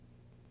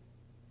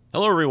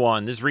Hello,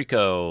 everyone. This is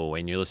Rico,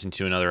 and you're listening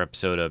to another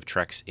episode of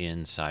Treks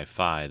in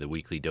Sci-Fi, the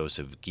weekly dose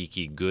of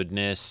geeky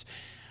goodness.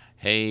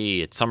 Hey,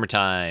 it's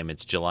summertime.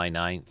 It's July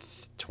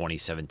 9th,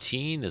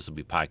 2017. This will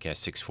be podcast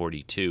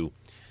 642.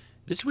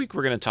 This week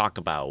we're going to talk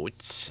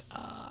about,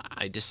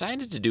 I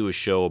decided to do a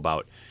show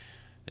about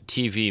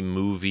TV,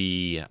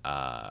 movie,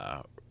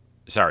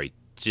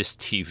 just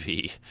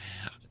TV.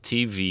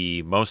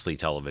 TV, mostly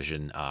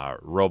television,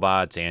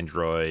 robots,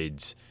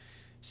 androids,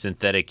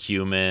 synthetic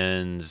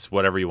humans,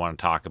 whatever you want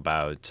to talk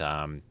about.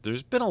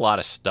 There's been a lot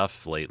of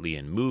stuff lately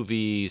in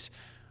movies,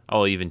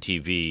 even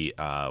TV,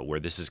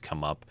 where this has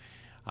come up.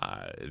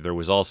 There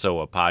was also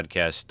a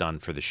podcast done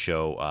for the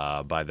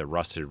show by the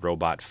Rusted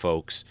Robot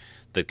folks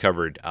that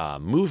covered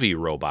movie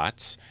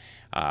robots,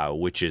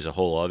 which is a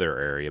whole other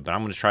area. But I'm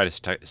going to try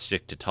to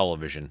stick to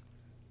television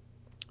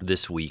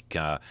this week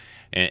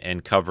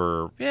and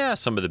cover,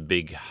 some of the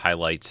big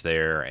highlights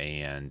there,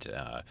 and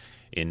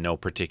in no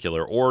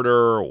particular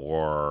order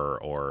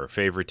or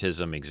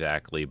favoritism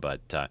exactly,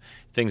 but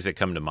things that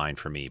come to mind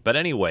for me. But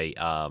anyway,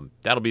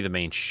 that'll be the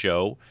main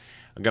show.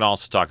 I'm going to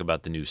also talk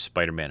about the new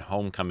Spider-Man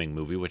Homecoming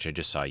movie, which I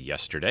just saw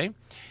yesterday.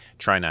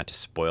 Try not to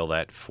spoil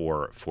that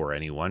for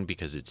anyone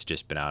because it's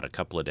just been out a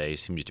couple of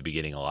days. Seems to be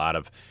getting a lot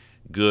of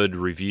good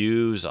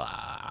reviews,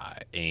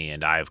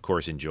 and I, of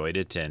course, enjoyed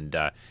it.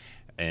 But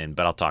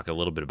I'll talk a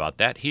little bit about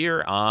that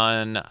here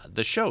on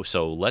the show.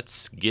 So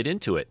let's get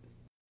into it.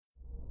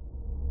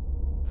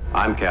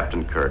 I'm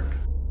Captain Kirk.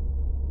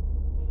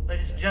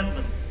 Ladies and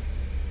gentlemen,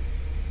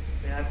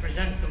 may I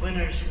present the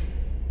winners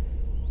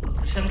of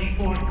the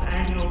 74th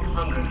Annual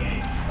Hunger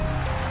Games.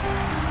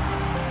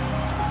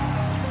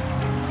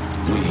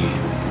 We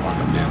are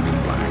the men in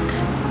black.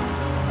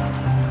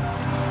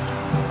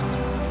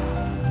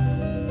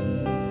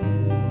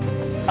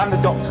 I'm the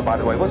doctor, by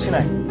the way. What's your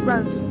name?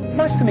 Rose.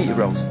 Nice to meet you,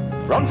 Rose.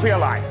 Run for your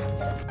life.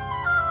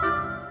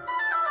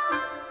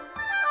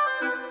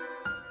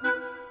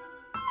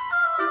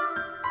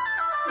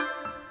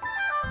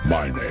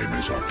 My name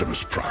is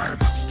Optimus Prime.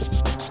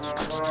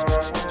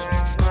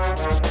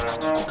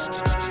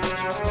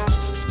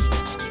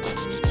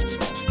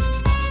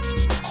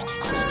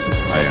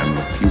 I am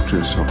the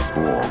Putus of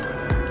Borg.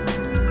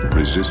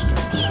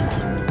 Resistance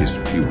is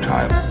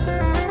futile.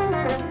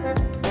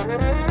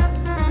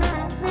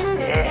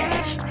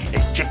 Yes, the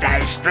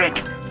Jedi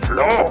strength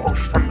flows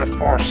from the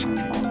Force,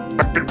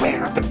 but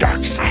beware of the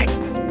dark side.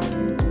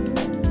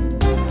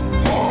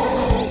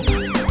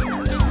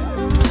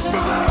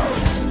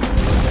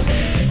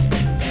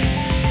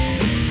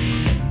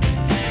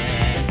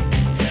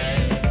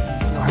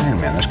 Iron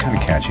Man, that's kind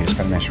of catchy. It's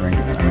got a nice ring to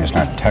it. I mean, it's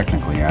not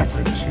technically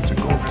accurate. It's a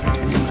gold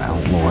titanium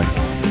alloy.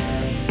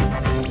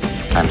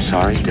 I'm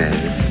sorry, Dave.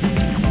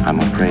 I'm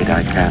afraid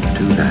I can't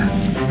do that.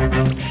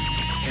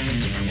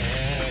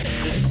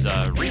 This is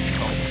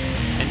Rico,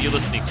 and you're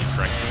listening to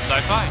Treks in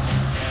Sci-Fi.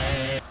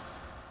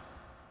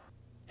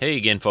 Hey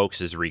again, folks,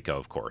 this is Rico,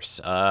 of course.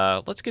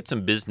 Let's get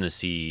some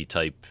businessy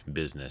type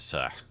business.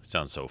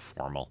 Sounds so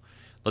formal.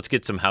 Let's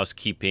get some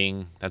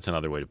housekeeping. That's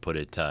another way to put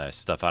it.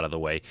 Stuff out of the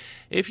way.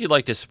 If you'd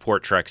like to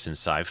support Treks in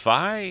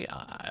Sci-Fi,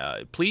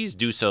 please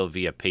do so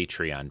via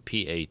Patreon,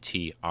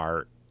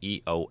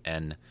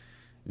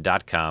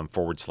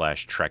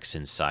 patreon.com/Treks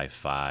in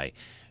Sci-Fi.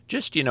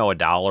 Just,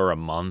 $1 a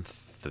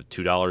month,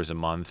 $2 a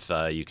month,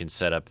 you can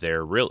set up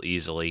there real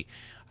easily.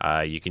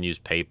 You can use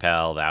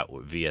PayPal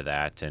via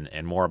that,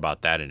 and more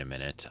about that in a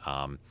minute.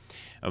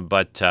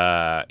 But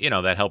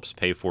that helps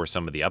pay for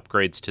some of the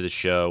upgrades to the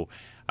show.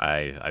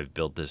 I've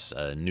built this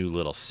new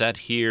little set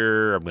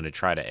here. I'm going to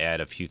try to add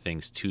a few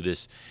things to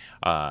this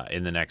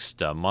in the next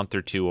month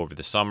or two over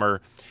the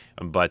summer.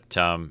 But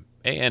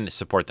and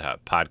support the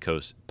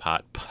podcast.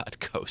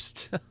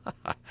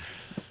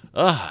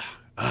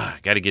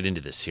 Got to get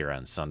into this here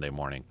on Sunday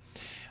morning.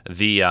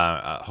 The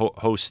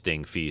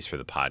hosting fees for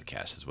the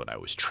podcast is what I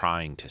was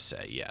trying to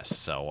say. Yes.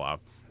 So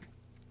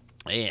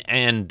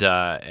and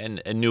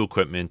new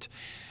equipment.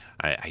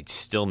 I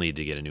still need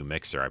to get a new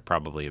mixer. I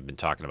probably have been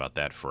talking about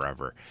that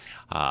forever.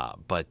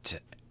 But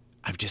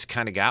I've just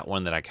kind of got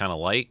one that I kind of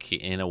like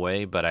in a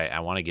way, but I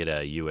want to get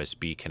a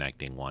USB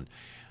connecting one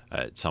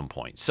at some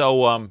point.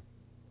 So, I'm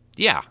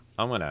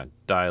going to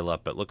dial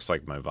up. It looks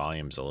like my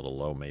volume's a little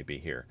low maybe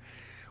here.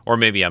 Or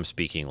maybe I'm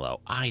speaking low.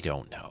 I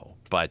don't know.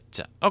 But,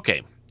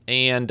 okay.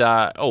 And,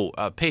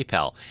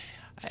 PayPal.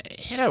 I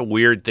had a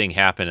weird thing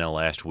happen in the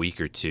last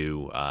week or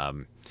two.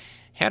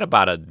 Had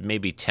about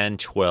maybe 10,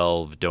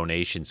 12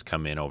 donations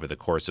come in over the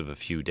course of a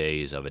few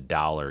days of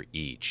 $1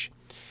 each.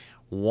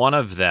 One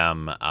of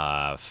them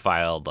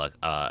filed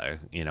a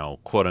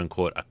quote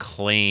unquote, a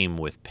claim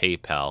with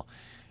PayPal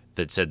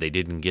that said they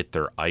didn't get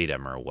their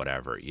item or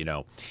whatever.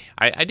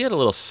 I did a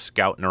little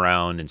scouting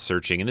around and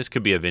searching, and this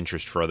could be of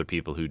interest for other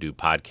people who do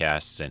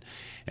podcasts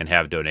and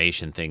have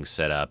donation things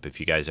set up if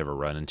you guys ever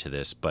run into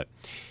this. But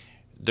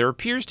there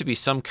appears to be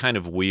some kind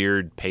of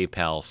weird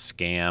PayPal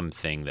scam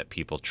thing that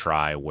people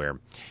try where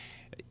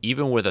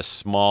even with a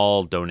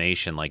small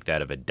donation like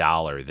that of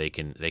 $1,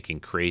 they can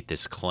create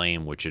this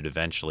claim which would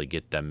eventually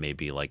get them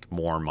maybe like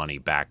more money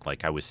back.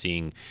 Like I was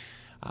seeing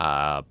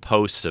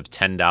posts of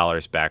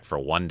 $10 back for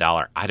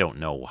 $1. I don't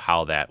know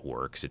how that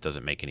works. It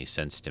doesn't make any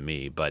sense to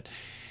me. But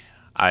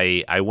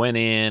I went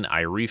in,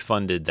 I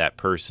refunded that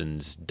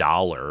person's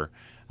dollar,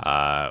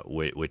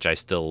 which I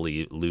still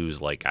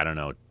lose like, I don't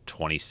know,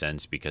 20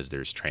 cents because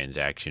there's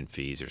transaction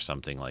fees or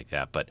something like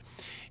that.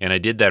 And I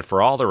did that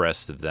for all the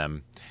rest of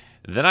them.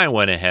 Then I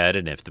went ahead,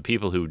 and if the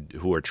people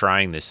who are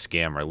trying this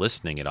scam are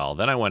listening at all,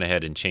 then I went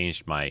ahead and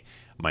changed my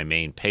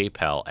main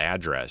PayPal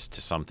address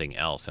to something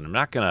else. And I'm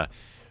not going to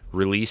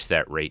release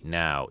that right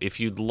now. If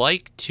you'd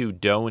like to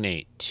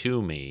donate to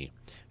me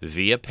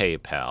via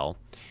PayPal,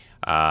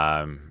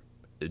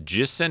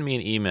 just send me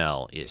an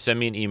email. Send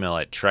me an email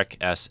at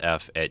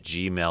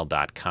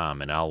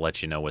treksf@gmail.com, and I'll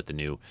let you know what the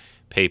new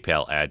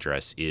PayPal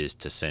address is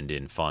to send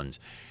in funds.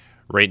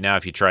 Right now,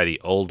 if you try the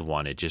old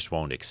one, it just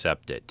won't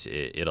accept it.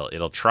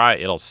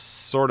 It'll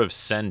sort of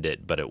send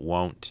it, but it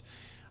won't.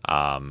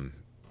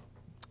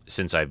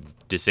 Since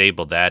I've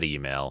disabled that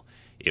email,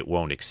 it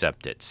won't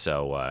accept it.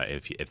 So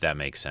if that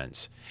makes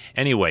sense.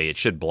 Anyway, it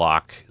should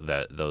block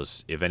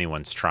those if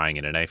anyone's trying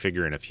it, and I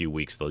figure in a few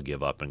weeks they'll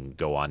give up and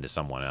go on to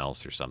someone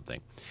else or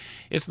something.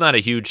 It's not a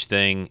huge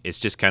thing. It's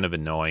just kind of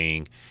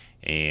annoying.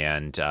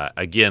 And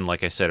again,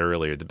 like I said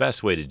earlier, the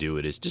best way to do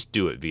it is just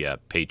do it via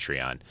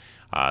Patreon.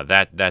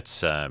 That's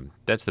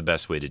the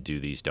best way to do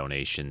these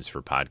donations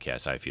for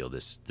podcasts. I feel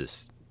this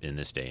in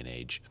this day and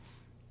age.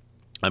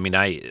 I mean,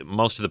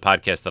 most of the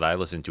podcasts that I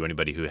listen to,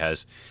 anybody who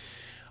has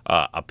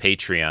a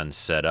Patreon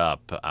set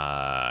up,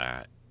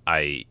 I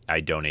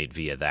donate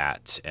via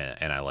that,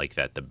 and I like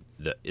that. The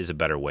is a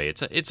better way.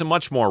 It's a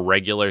much more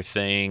regular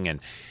thing, and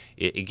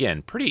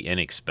again, pretty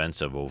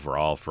inexpensive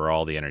overall for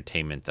all the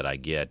entertainment that I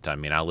get. I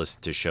mean, I listen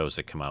to shows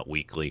that come out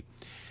weekly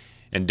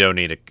and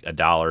donate a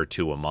 $1 or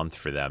 $2 a month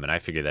for them, and I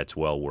figure that's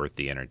well worth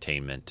the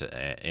entertainment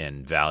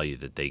and value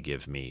that they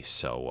give me.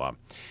 So,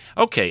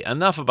 okay,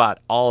 enough about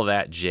all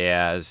that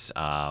jazz,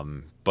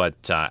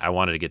 but I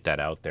wanted to get that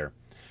out there.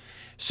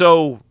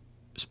 So,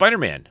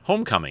 Spider-Man: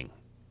 Homecoming,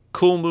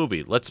 cool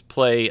movie. Let's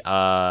play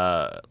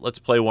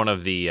one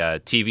of the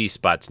TV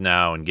spots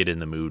now and get in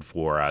the mood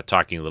for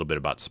talking a little bit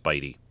about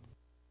Spidey.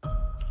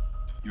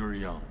 You're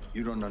young.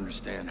 You don't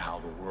understand how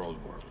the world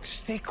works.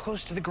 Stay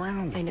close to the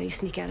ground. I know you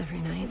sneak out every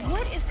night.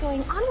 What is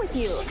going on with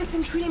you? Look at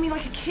them treating me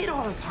like a kid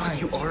all the time.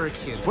 You are a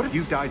kid. What if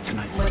you died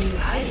tonight? What are you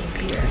hiding,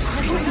 Peter?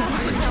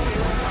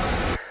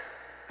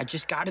 I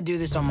just got to do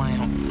this on my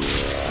own.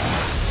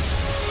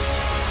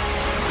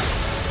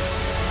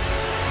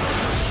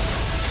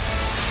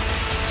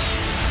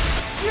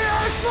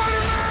 Yeah,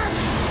 Spider-Man!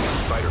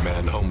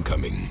 Spider-Man: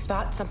 Homecoming.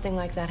 Spot something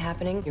like that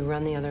happening, you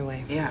run the other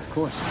way. Yeah, of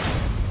course.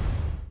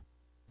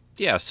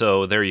 Yeah,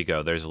 so there you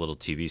go. There's a little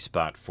TV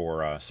spot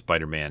for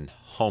Spider-Man: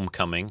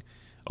 Homecoming.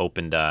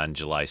 Opened on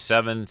July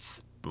 7th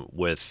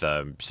with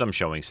some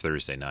showings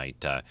Thursday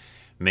night.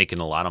 Making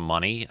a lot of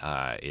money.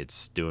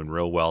 It's doing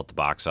real well at the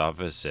box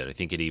office. I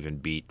think it even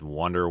beat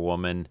Wonder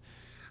Woman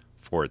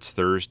for its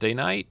Thursday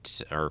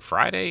night or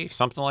Friday,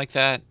 something like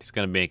that. It's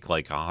going to make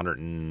like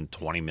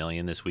 $120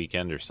 million this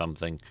weekend or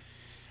something.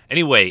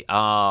 Anyway,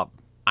 I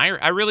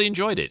really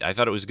enjoyed it. I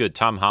thought it was good.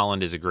 Tom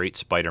Holland is a great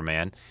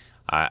Spider-Man.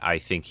 I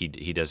think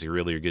he does a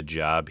really good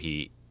job.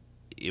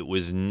 It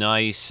was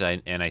nice,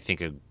 and I think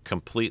a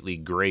completely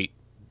great,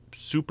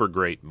 super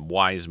great,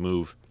 wise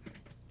move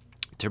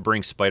to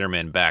bring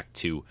Spider-Man back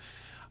to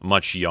a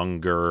much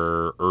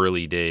younger,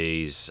 early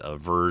days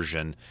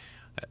version.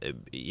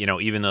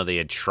 Even though they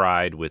had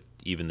tried with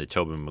even the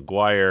Tobey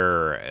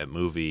Maguire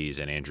movies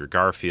and Andrew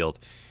Garfield,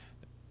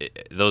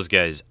 those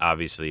guys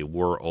obviously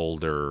were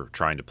older,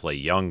 trying to play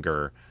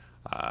younger,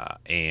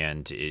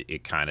 and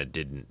it kind of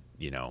didn't,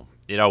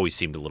 it always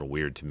seemed a little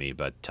weird to me,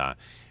 but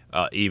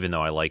even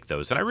though I like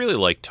those, and I really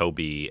like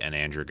Tobey and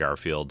Andrew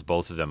Garfield,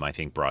 both of them I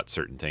think brought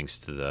certain things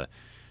to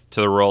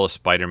the role of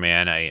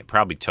Spider-Man.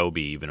 Probably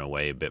Tobey even a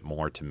way a bit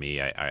more to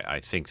me. I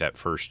think that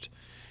first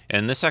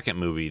and the second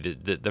movie,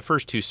 the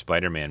first two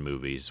Spider-Man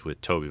movies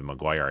with Tobey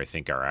Maguire, I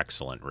think are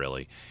excellent,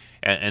 really,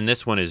 and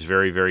this one is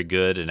very, very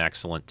good and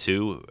excellent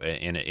too,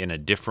 in a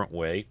different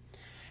way.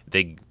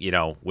 They,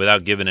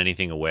 without giving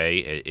anything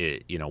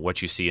away,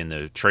 what you see in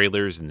the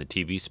trailers and the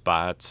TV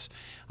spots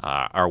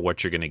are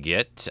what you're going to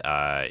get.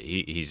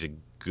 He's a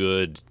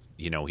good,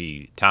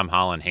 Tom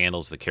Holland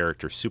handles the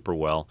character super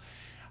well,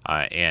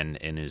 and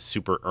is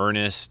super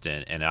earnest,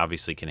 and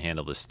obviously can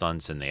handle the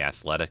stunts and the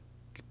athletic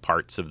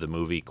parts of the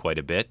movie quite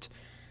a bit.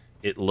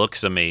 It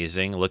looks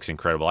amazing, looks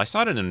incredible. I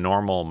saw it in a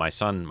normal. My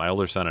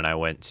older son and I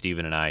went.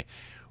 Steven and I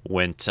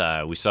went.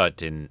 We saw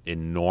it in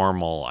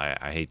normal.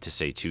 I hate to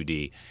say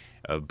 2D.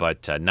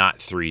 But not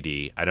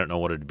 3D. I don't know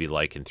what it would be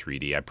like in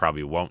 3D. I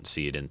probably won't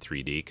see it in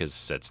 3D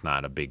because that's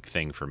not a big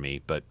thing for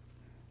me. But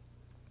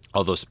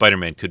although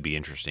Spider-Man could be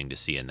interesting to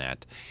see in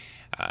that,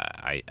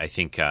 I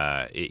think,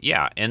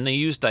 And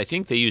I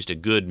think they used a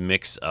good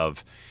mix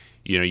of,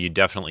 you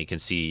definitely can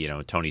see,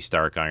 Tony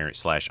Stark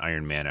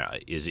Iron Man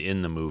is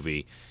in the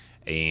movie,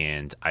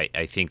 and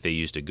I think they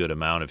used a good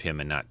amount of him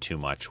and not too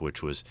much,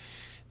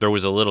 there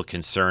was a little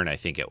concern, I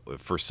think,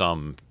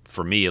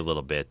 for me a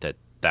little bit, that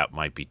that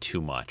might be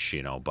too much,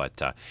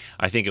 but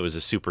I think it was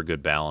a super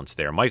good balance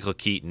there. Michael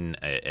Keaton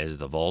as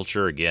the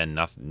Vulture, again,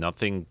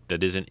 nothing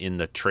that isn't in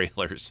the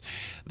trailers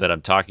that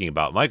I'm talking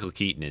about. Michael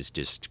Keaton is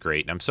just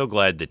great, and I'm so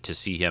glad to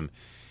see him.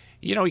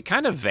 He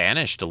kind of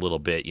vanished a little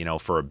bit,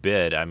 for a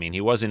bit. I mean,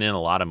 he wasn't in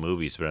a lot of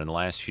movies, but in the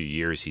last few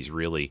years, he's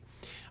really...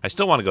 I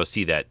still want to go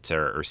see that,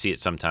 or see it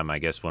sometime, I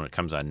guess, when it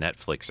comes on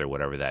Netflix or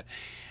whatever,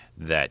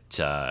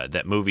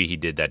 that movie he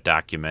did, that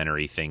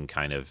documentary thing,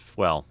 kind of,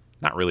 well,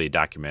 not really a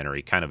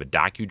documentary, kind of a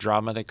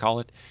docudrama, they call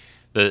it.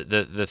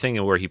 The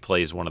thing where he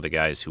plays one of the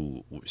guys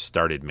who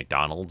started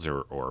McDonald's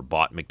or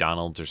bought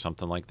McDonald's or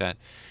something like that.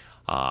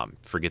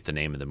 Forget the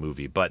name of the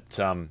movie. But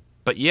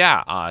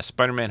yeah,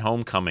 Spider-Man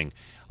Homecoming,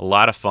 a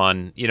lot of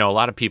fun. A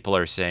lot of people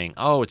are saying,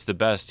 oh, it's the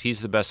best.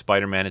 He's the best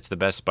Spider-Man. It's the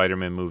best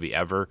Spider-Man movie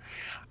ever.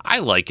 I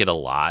like it a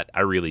lot.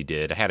 I really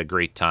did. I had a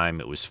great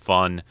time. It was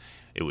fun.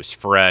 It was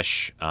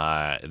fresh.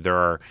 I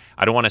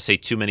don't want to say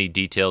too many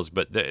details,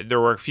 but there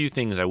were a few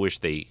things I wish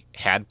they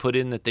had put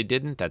in that they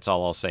didn't. That's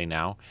all I'll say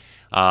now.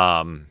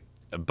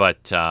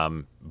 But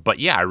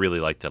yeah, I really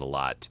liked it a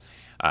lot.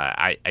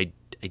 I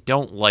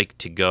don't like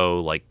to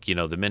go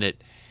the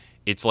minute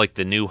it's like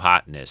the new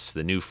hotness,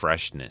 the new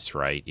freshness,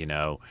 right?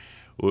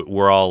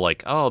 We're all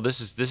like, oh, this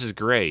is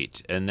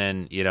great. And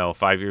then,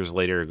 5 years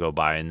later go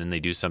by and then they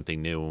do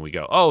something new and we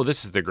go, oh,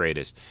 this is the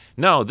greatest.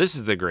 No, this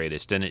is the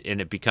greatest. And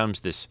it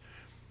becomes this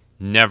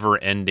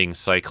never-ending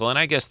cycle. And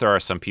I guess there are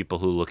some people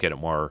who look at it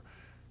more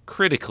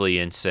critically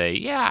and say,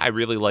 yeah, I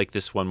really like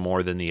this one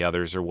more than the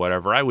others or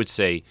whatever. I would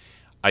say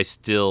I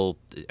still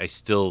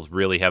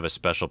really have a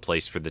special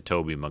place for the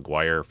Tobey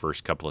Maguire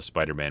first couple of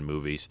Spider-Man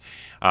movies.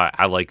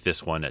 I like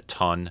this one a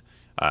ton,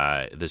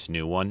 this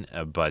new one.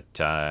 But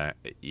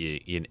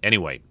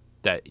anyway,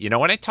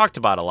 when I talked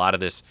about a lot of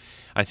this,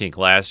 I think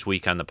last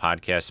week on the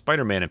podcast,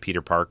 Spider-Man and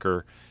Peter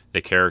Parker,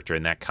 the character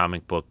in that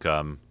comic book,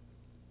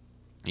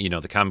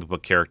 the comic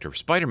book character of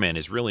Spider-Man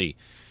is really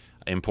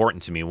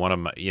important to me. One of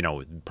my,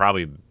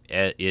 probably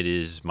it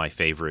is my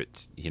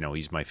favorite,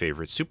 he's my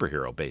favorite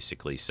superhero,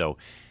 basically. So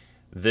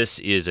this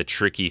is a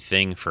tricky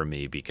thing for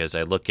me because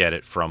I look at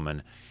it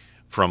from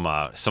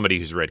somebody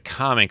who's read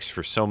comics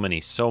for so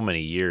many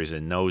years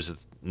and knows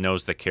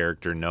the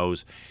character,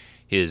 knows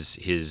his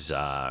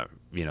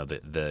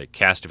the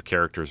cast of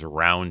characters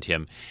around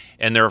him,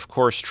 and they're of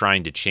course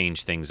trying to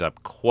change things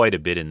up quite a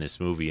bit in this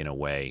movie in a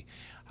way.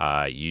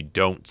 You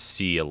don't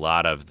see a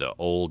lot of the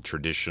old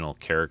traditional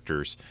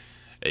characters.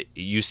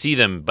 You see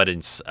them, but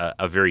in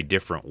a very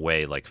different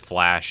way. Like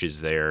Flash is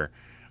there,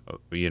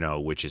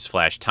 which is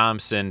Flash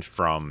Thompson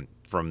from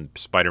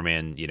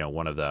Spider-Man,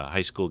 one of the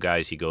high school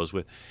guys he goes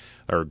with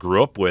or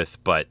grew up with,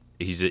 but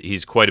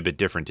he's quite a bit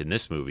different in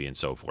this movie and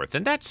so forth.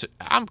 And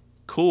I'm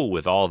cool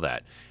with all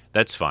that.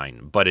 That's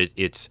fine. But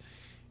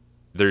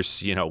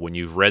there's, when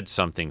you've read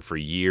something for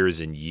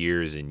years and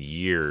years and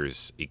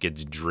years, it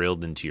gets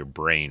drilled into your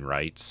brain,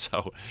 right?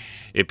 So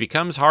it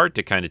becomes hard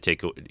to kind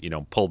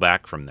of pull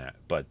back from that.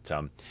 But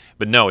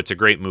no, it's a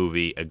great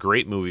movie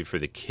for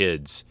the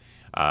kids,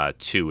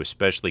 too,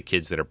 especially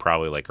kids that are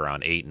probably like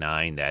around 8,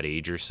 9, that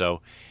age or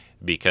so,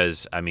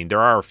 because,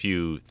 there are a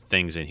few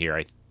things in here.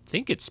 I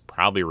think it's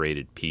probably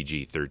rated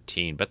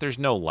PG-13, but there's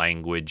no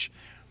language.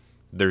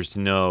 There's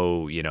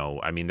no,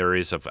 there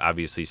is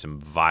obviously some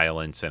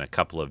violence and a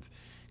couple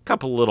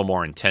little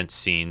more intense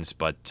scenes,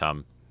 but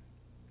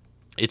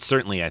it's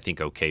certainly, I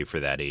think, okay for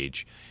that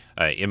age.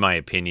 In my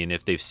opinion,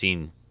 if they've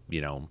seen,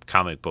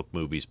 comic book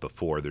movies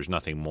before, there's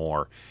nothing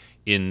more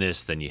in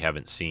this than you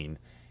haven't seen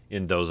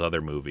in those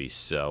other movies.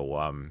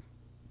 So,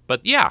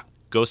 but yeah,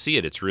 go see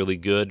it. It's really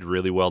good,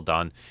 really well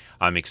done.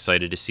 I'm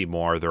excited to see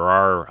more. There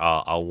are,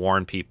 I'll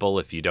warn people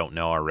if you don't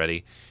know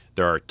already,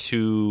 there are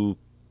 2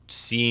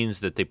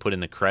 scenes that they put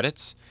in the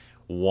credits.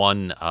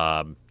 One,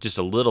 just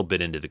a little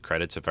bit into the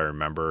credits, if I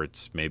remember.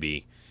 It's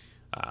maybe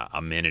a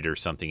minute or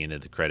something into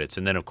the credits.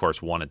 And then, of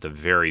course, one at the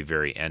very,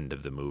 very end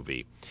of the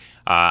movie.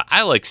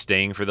 I like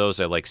staying for those.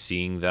 I like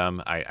seeing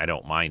them. I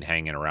don't mind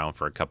hanging around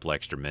for a couple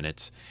extra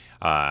minutes.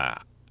 I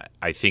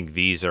think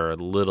these are a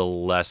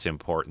little less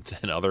important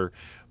than other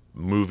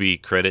movie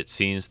credit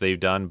scenes they've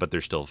done, but they're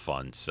still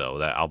fun. So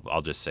that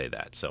I'll just say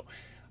that. So,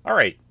 all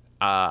right.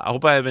 I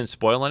hope I haven't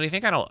spoiled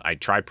anything. I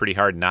try pretty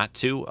hard not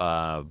to.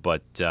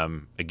 But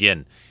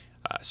again,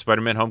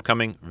 Spider-Man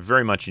Homecoming,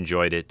 very much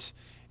enjoyed it.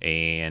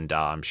 And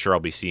I'm sure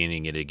I'll be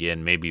seeing it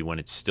again, maybe when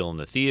it's still in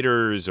the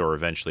theaters or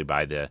eventually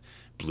by the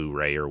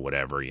Blu-ray or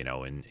whatever,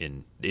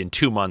 in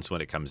 2 months when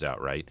it comes out,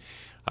 right?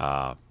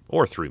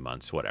 Or 3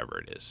 months, whatever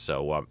it is.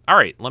 So, all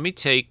right, let me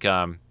take,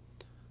 I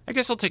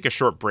guess I'll take a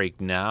short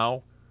break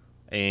now.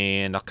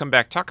 And I'll come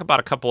back, talk about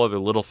a couple other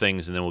little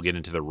things, and then we'll get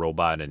into the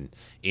robot and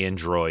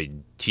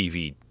android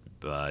TV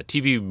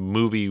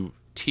movie.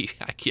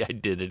 I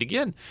did it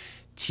again.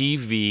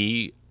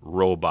 TV,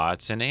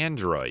 robots, and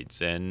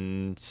androids,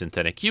 and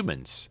synthetic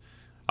humans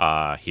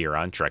here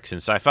on Treks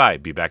and Sci-Fi.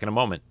 Be back in a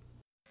moment.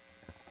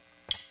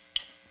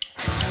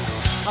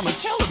 I'm a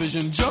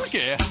television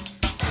junkie, and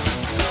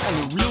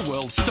the real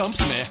world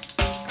stumps me.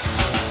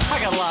 I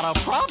got a lot of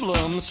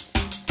problems.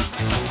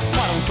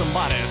 Why don't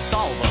somebody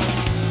solve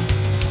them?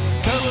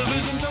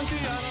 television junkie.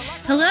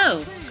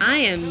 Hello, I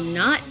am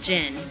not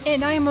Jen.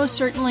 And I am most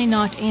certainly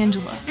not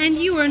Angela. And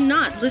you are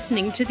not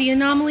listening to the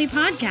Anomaly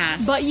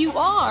Podcast. But you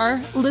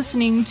are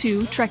listening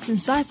to Treks and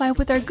Sci-Fi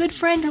with our good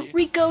friend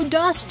Rico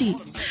Dosty.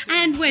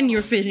 And when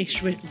you're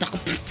finished with...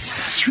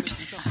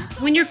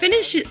 When you're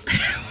finished...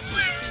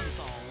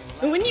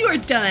 When you are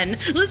done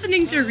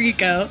listening to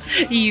Rico,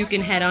 you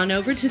can head on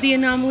over to the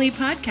Anomaly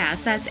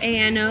Podcast. That's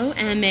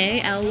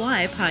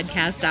ANOMALY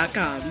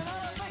podcast.com.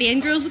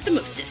 Fangirls with the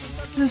mostest.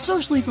 The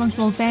socially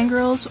functional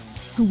fangirls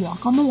who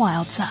walk on the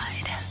wild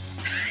side.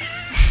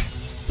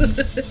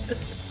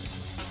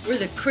 We're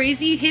the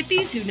crazy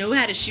hippies who know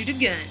how to shoot a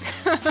gun.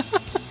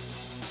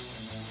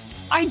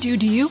 I do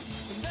you?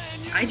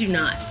 I do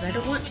not, but I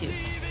don't want to.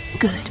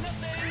 Good.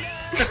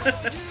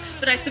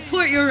 But I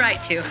support your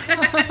right to.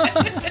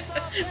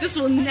 This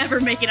will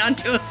never make it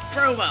onto a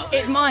promo.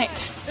 It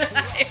might. The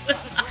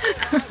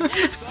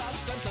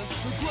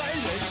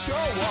greatest show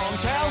on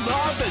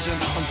television.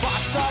 On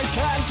Fox I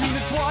can tune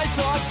it twice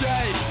a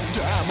day.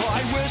 Damn,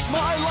 I wish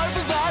my life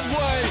was that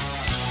way.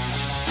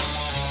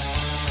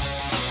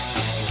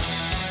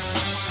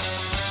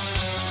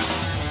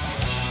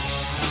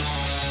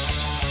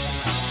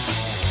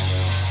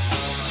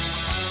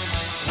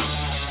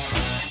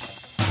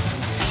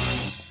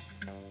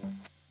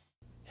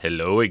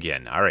 Hello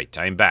again. All right,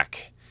 I'm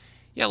back.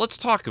 Yeah, let's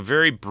talk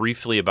very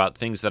briefly about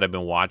things that I've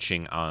been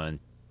watching on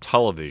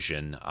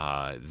television.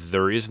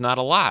 There is not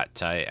a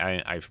lot.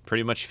 I've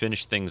pretty much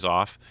finished things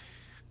off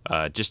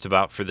just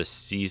about for the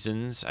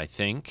seasons, I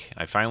think.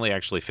 I finally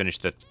actually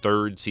finished the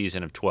third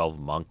season of 12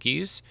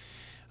 Monkeys.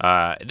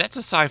 That's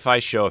a sci-fi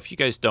show. If you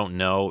guys don't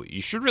know,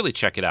 you should really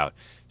check it out.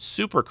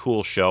 Super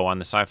cool show on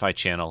the Sci-Fi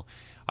Channel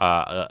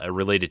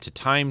related to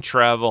time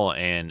travel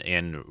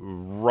and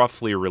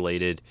roughly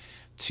related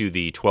to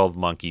the 12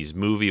 Monkeys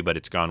movie, but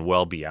it's gone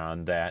well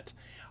beyond that.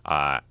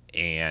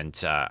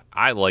 And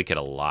I like it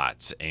a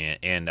lot.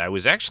 And I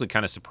was actually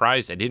kind of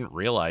surprised. I didn't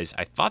realize.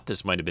 I thought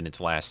this might have been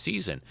its last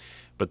season,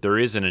 but there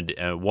is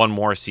one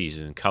more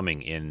season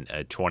coming in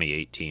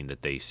 2018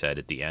 that they said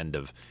at the end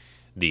of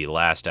the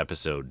last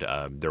episode.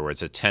 There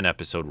was a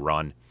 10-episode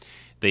run.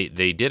 They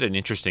did an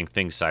interesting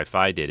thing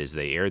Sci-Fi did is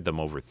they aired them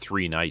over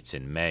 3 nights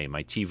in May.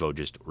 My TiVo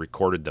just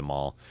recorded them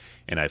all,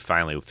 and I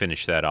finally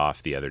finished that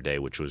off the other day,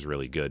 which was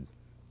really good.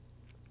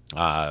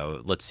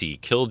 Let's see,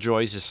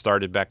 Killjoys has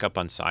started back up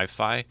on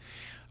Sci-Fi,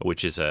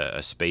 which is a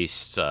space,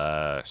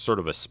 sort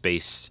of a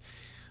space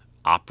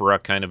opera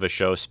kind of a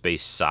show,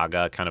 space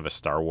saga, kind of a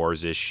Star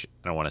Wars-ish.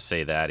 I don't want to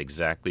say that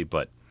exactly,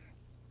 but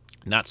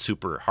not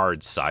super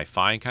hard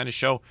sci-fi kind of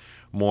show.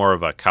 More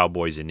of a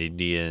cowboys and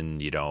Indian,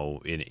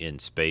 in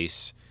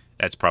space.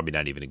 That's probably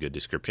not even a good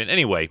description.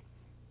 Anyway,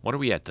 what are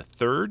we at, the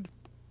third?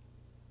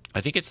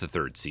 I think it's the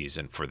third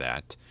season for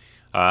that.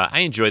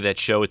 I enjoy that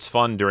show. It's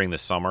fun during the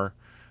summer.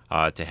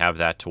 To have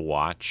that to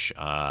watch.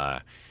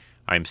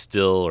 I'm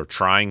still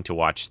trying to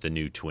watch the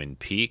new Twin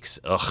Peaks.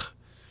 Ugh,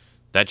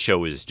 that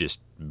show is just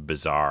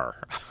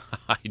bizarre.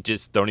 I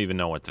just don't even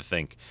know what to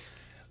think.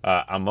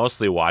 I'm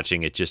mostly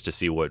watching it just to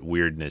see what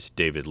weirdness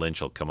David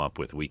Lynch will come up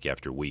with week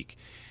after week.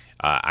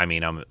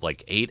 I'm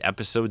like 8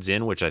 episodes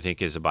in, which I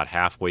think is about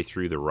halfway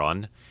through the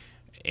run,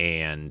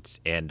 and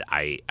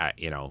I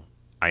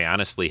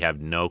honestly have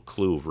no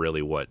clue of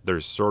really what.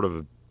 There's sort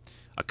of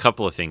a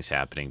couple of things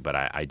happening, but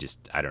I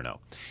don't know.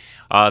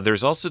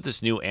 There's also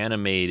this new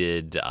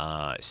animated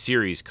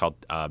series called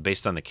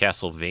based on the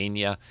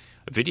Castlevania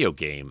video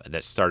game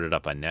that started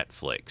up on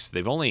Netflix.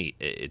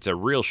 It's a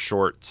real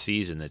short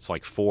season. It's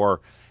like 4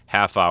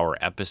 half-hour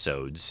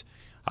episodes,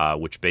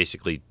 which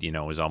basically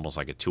is almost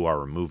like a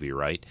 2-hour movie,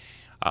 right?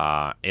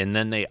 And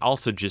then they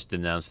also just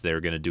announced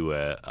they're going to do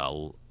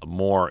a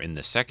more in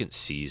the second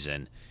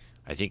season.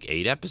 I think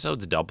 8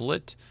 episodes, double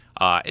it.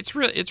 It's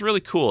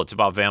really cool. It's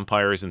about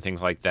vampires and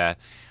things like that,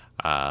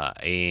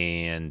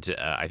 and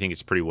I think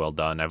it's pretty well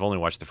done. I've only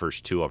watched the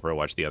first 2. I'll probably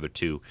watch the other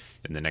 2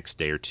 in the next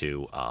day or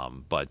 2.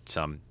 But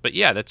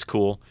yeah, that's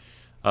cool.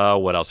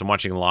 What else? I'm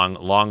watching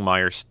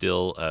Longmire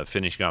still,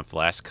 finishing off the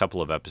last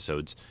couple of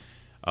episodes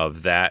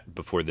of that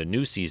before the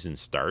new season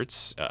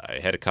starts. I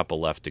had a couple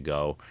left to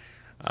go.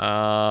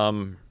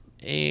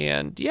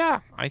 And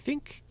yeah, I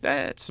think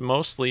that's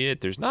mostly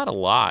it. There's not a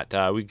lot.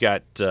 We've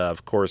got,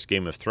 of course,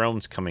 Game of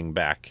Thrones coming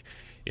back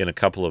in a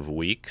couple of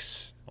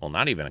weeks. Well,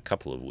 not even a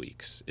couple of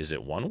weeks. Is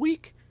it 1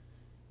 week?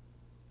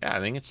 Yeah, I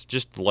think it's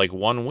just like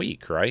 1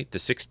 week, right? The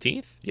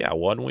 16th? Yeah,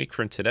 1 week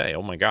from today.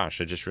 Oh my gosh,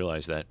 I just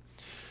realized that.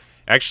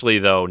 Actually,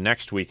 though,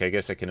 next week, I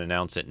guess I can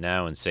announce it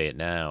now and say it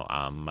now.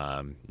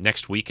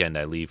 Next weekend,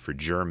 I leave for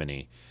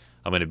Germany.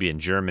 I'm going to be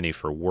in Germany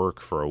for work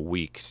for a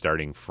week,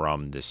 starting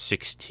from the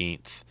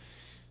 16th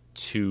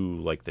to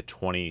like the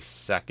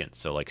 22nd,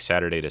 so like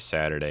Saturday to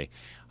Saturday.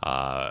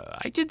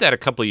 I did that a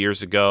couple of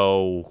years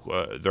ago.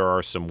 There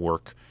are some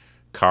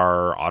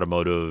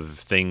automotive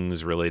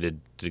things related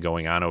to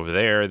going on over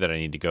there that I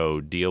need to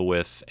go deal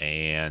with,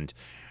 and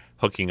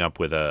hooking up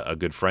with a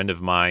good friend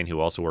of mine who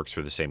also works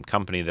for the same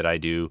company that I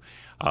do,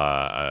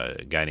 a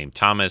guy named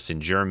Thomas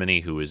in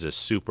Germany, who is he's a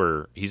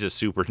super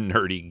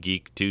nerdy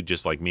geek too,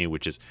 just like me,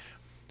 which is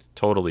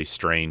totally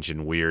strange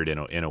and weird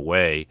in a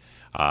way,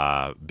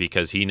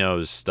 because he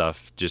knows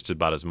stuff just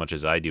about as much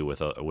as I do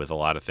with a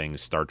lot of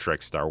things, Star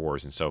Trek, Star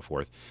Wars, and so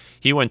forth.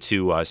 He went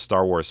to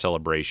Star Wars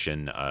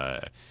Celebration,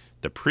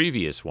 the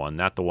previous one,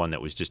 not the one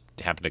that was just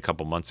happened a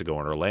couple months ago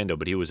in Orlando,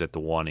 but he was at the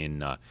one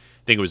in, I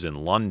think it was in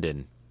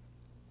London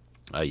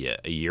a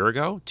year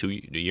ago, a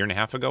year and a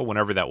half ago,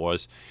 whenever that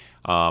was,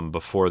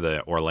 before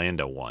the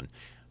Orlando one.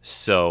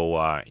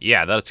 So,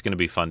 yeah, that's going to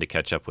be fun to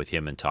catch up with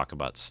him and talk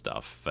about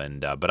stuff.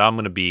 And but I'm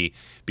going to be,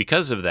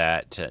 because of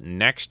that,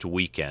 next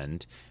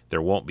weekend, there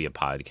won't be a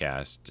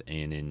podcast.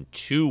 And in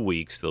 2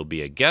 weeks, there'll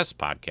be a guest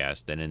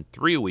podcast. And in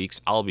 3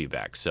 weeks, I'll be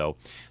back. So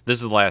this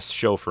is the last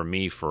show for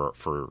me for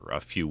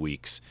a few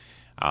weeks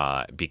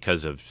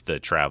because of the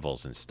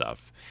travels and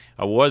stuff.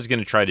 I was going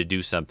to try to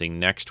do something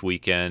next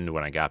weekend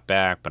when I got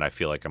back, but I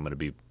feel like I'm going to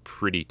be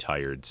pretty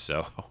tired.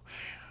 So...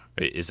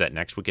 Is that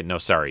next weekend? No,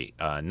 sorry.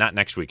 Not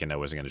next weekend. I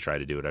wasn't going to try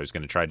to do it. I was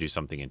going to try to do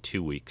something in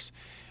 2 weeks.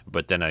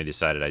 But then I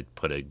decided I'd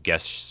put a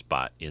guest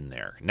spot in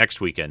there. Next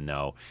weekend,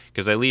 no.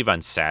 Because I leave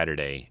on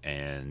Saturday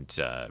and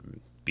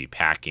be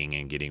packing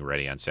and getting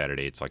ready on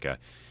Saturday. It's like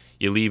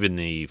you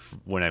leave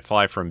when I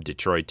fly from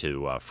Detroit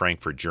to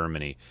Frankfurt,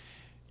 Germany,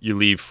 you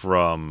leave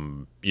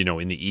from,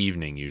 in the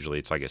evening usually.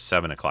 It's like a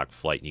 7 o'clock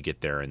flight, and you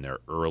get there in the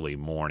early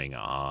morning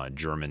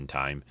German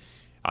time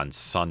on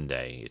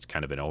Sunday. It's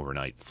kind of an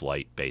overnight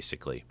flight,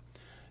 basically.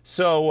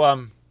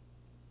 So,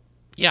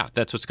 yeah,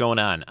 that's what's going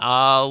on.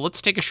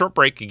 Let's take a short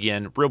break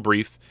again, real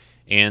brief,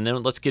 and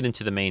then let's get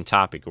into the main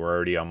topic. We're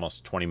already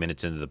almost 20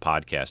 minutes into the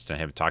podcast, and I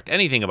haven't talked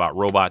anything about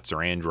robots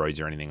or androids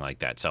or anything like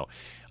that. So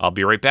I'll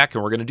be right back,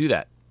 and we're going to do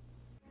that.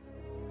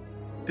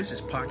 This is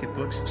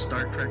Pocketbook's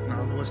Star Trek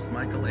novelist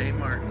Michael A.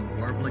 Martin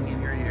warbling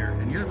in your ear,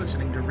 and you're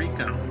listening to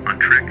Rico on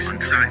Treks and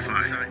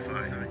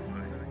Sci-Fi.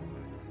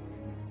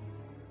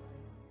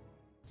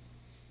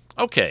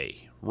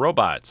 Okay.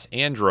 Robots,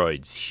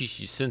 androids,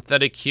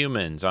 synthetic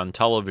humans on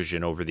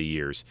television over the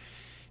years.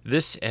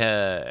 This,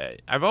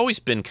 I've always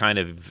been kind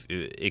of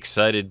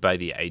excited by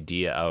the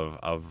idea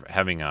of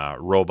having a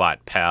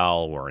robot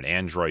pal or an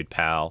android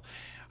pal.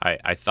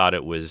 I thought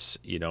it was,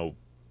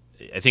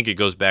 I think it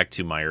goes back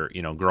to my,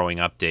 growing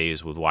up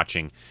days with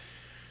watching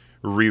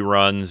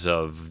reruns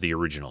of the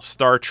original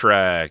Star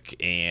Trek,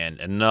 and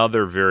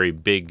another very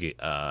big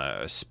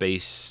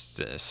space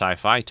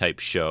sci-fi type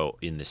show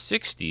in the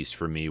 60s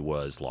for me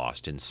was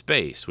Lost in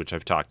Space, which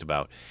I've talked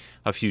about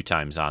a few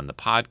times on the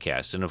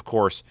podcast. And of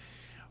course,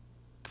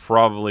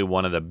 probably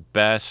one of the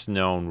best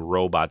known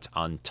robots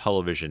on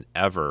television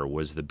ever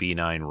was the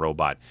B9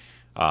 robot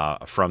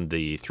from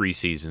the 3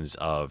 seasons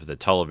of the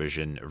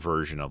television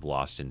version of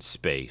Lost in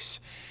Space.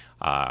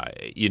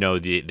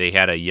 They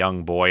had a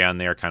young boy on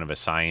there, kind of a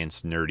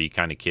science nerdy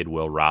kind of kid,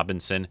 Will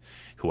Robinson,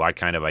 who I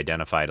kind of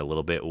identified a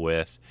little bit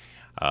with,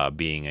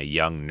 being a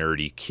young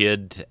nerdy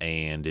kid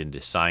and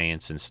into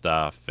science and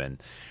stuff,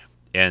 and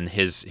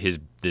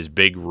this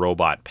big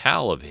robot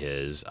pal of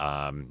his,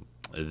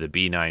 the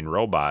B9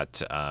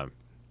 robot,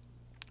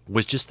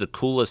 was just the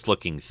coolest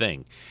looking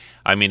thing.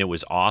 I mean, it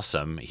was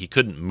awesome. He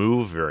couldn't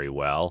move very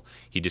well.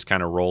 He just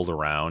kind of rolled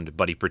around,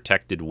 but he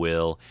protected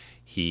Will.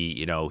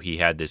 He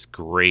had this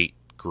great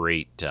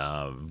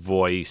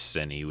voice,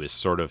 and he was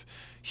sort of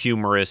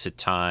humorous at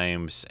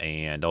times.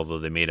 And although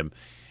they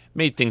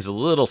made things a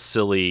little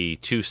silly,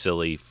 too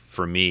silly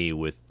for me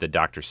with the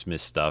Dr.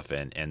 Smith stuff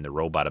and the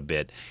robot a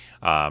bit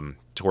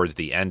towards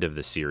the end of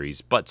the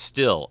series, but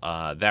still,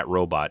 that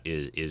robot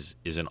is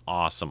an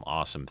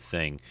awesome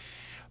thing.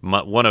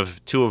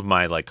 Two of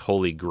my like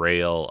holy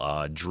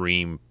grail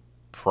dream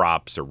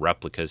props or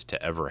replicas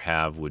to ever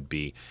have would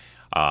be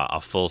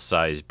a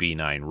full-size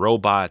B9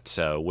 robot,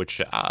 which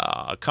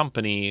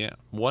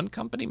one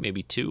company,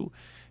 maybe two,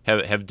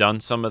 have done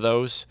some of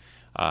those.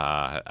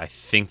 I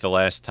think the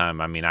last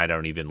time, I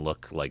don't even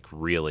look like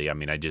really,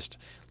 I just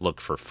look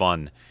for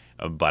fun,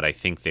 but I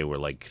think they were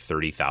like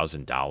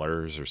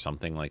 $30,000 or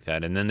something like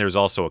that. And then there's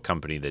also a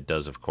company that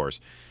does, of course,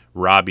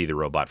 Robbie the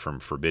robot from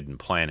Forbidden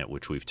Planet,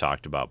 which we've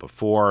talked about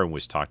before and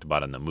was talked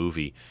about in the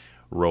movie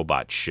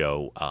Robot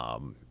Show.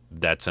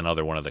 That's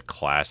another one of the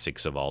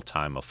classics of all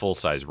time, a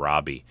full-size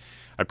Robbie.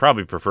 I'd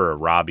probably prefer a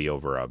Robbie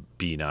over a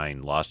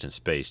B9 Lost in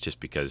Space,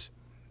 just because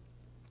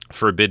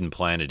Forbidden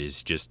Planet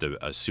is just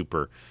a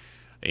super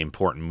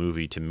important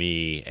movie to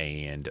me.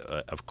 And,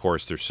 of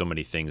course, there's so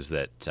many things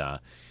that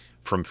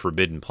from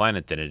Forbidden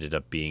Planet that ended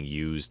up being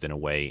used in a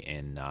way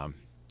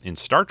in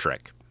Star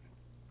Trek.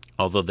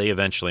 Although they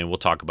eventually, and we'll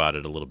talk about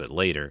it a little bit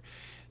later,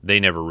 they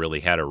never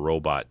really had a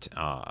robot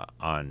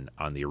on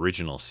the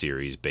original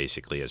series,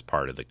 basically as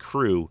part of the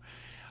crew.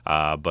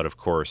 But of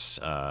course,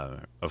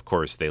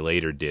 they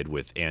later did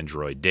with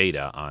Android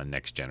Data on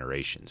Next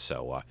Generation.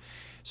 So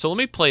let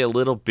me play a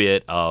little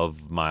bit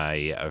of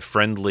my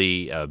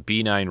friendly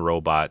B9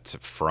 robot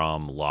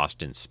from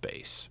Lost in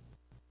Space.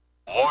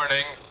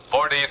 Warning,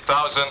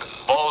 40,000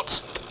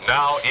 volts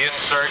now in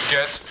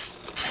circuit.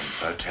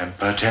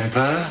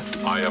 Temper.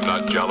 I am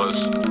not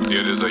jealous.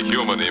 It is a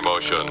human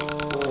emotion.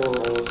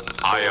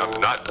 I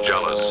am not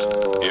jealous.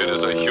 It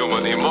is a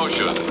human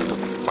emotion.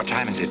 What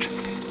time is it?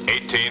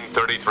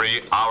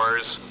 1833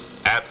 hours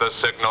at the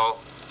signal.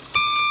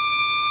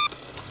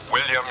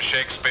 William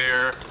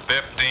Shakespeare,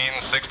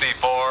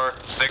 1564,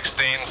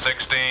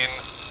 1616.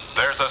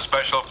 There's a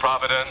special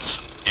providence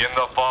in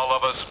the fall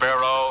of a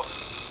sparrow.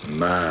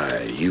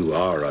 My, you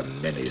are a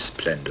many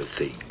splendid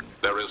thing.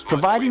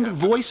 Providing the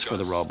voice for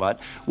the robot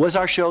was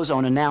our show's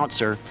own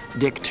announcer,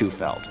 Dick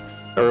Tufeld.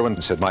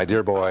 Irwin said, "My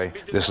dear boy,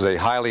 this is a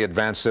highly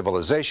advanced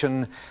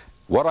civilization.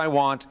 What I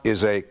want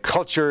is a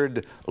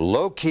cultured,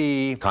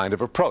 low-key kind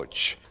of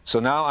approach."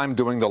 So now I'm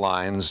doing the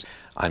lines.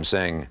 I'm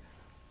saying,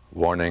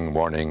 "Warning,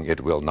 warning,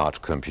 it will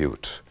not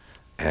compute,"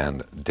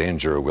 and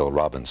 "Danger, Will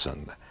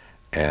Robinson,"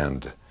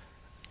 and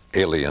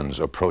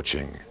 "Aliens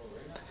approaching."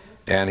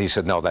 And he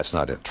said, "No, that's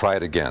not it. Try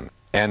it again."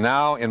 And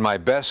now in my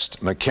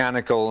best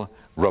mechanical,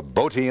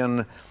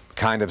 robotian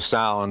kind of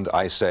sound,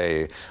 I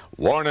say,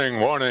 "Warning,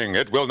 warning,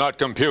 it will not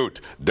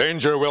compute.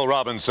 Danger, Will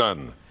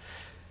Robinson."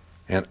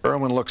 And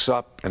Irwin looks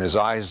up and his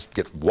eyes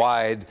get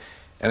wide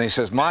and he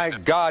says, "My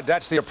God,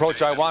 that's the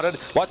approach I wanted.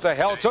 What the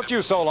hell took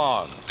you so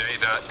long?"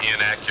 Data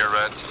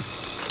inaccurate.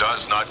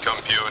 Does not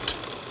compute.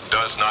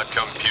 Does not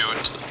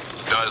compute.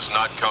 Does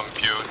not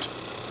compute.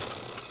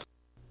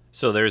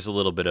 So there's a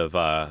little bit of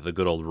the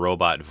good old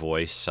robot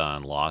voice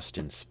on Lost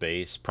in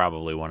Space,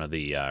 probably one of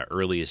the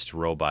earliest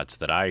robots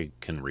that I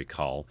can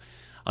recall.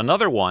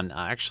 Another one,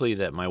 actually,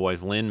 that my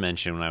wife Lynn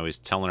mentioned when I was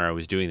telling her I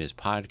was doing this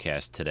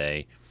podcast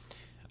today,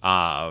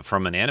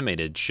 from an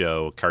animated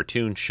show,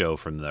 cartoon show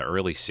from the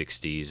early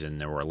 60s, and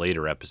there were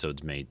later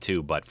episodes made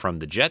too, but from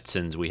the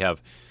Jetsons, we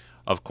have,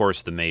 of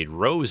course, the maid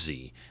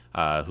Rosie,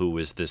 who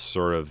was this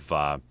sort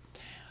of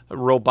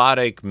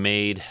robotic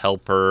maid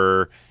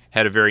helper,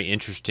 had a very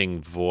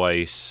interesting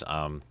voice.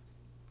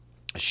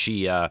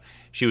 She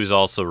was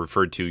also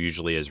referred to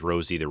usually as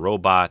Rosie the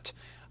Robot.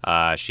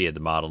 She had the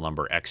model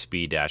number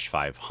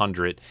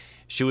XB-500.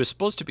 She was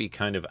supposed to be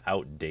kind of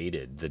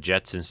outdated. The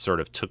Jetsons sort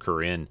of took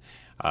her in,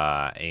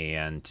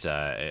 and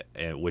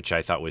which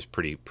I thought was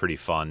pretty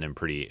fun and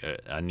pretty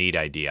a neat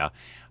idea.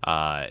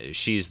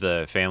 She's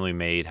the family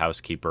maid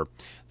housekeeper.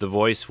 The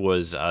voice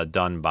was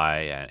done by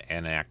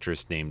an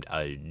actress named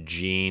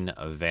Jean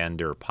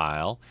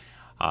Vanderpyle.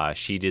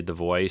 She did the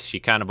voice. She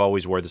kind of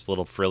always wore this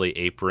little frilly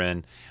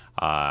apron,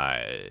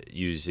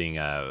 using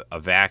a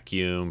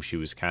vacuum. She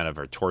was kind of,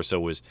 her torso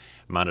was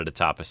mounted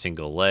atop a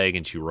single leg,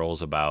 and she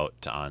rolls about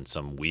on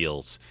some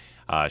wheels.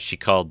 She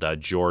called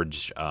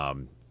George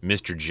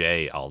Mr.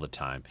 J all the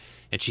time.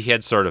 And she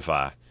had sort of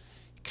a,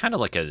 kind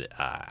of like a,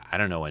 I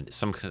don't know,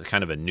 some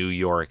kind of a New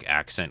York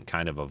accent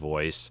kind of a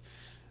voice,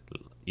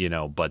 you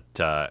know, but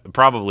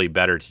probably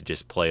better to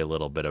just play a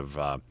little bit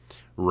of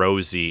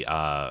Rosie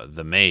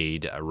the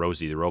maid,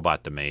 Rosie the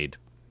Robot the maid,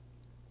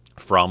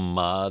 from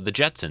the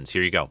Jetsons.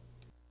 Here you go.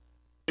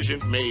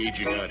 Maid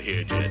you got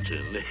here,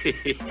 Jetson.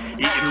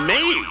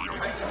 Maid?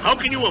 How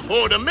can you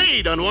afford a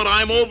maid on what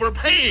I'm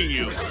overpaying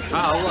you?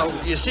 Well,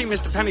 you see,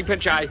 Mr.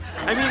 Pennypitch, I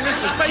mean,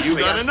 Mr. Spacely. You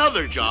got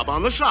another job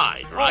on the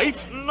side, right?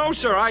 No,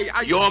 sir,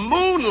 I... You're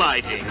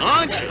moonlighting,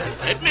 aren't you?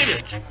 Admit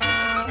it.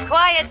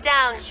 Quiet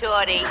down,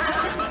 Shorty.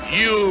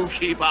 You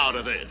keep out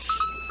of this.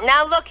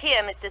 Now look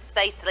here, Mr.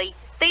 Spacely.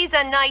 These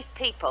are nice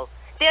people.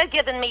 They're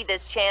giving me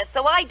this chance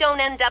so I don't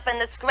end up in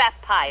the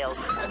scrap pile.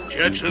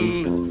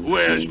 Jetson,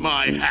 where's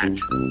my hat?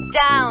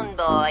 Down,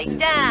 boy,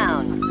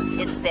 down.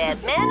 It's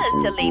bad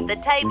manners to leave the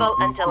table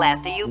until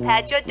after you've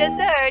had your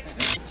dessert.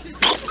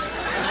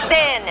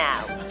 There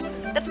now.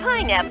 The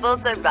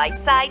pineapples are right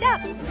side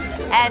up.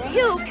 And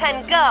you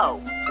can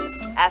go.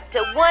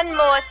 After one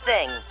more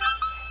thing.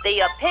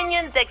 The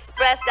opinions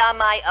expressed are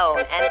my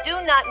own and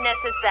do not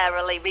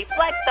necessarily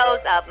reflect those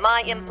of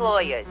my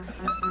employers.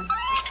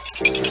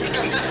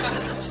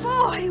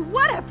 Boy,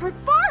 what a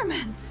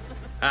performance!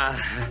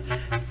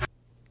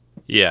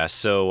 Yeah,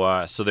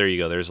 so there you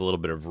go. There's a little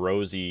bit of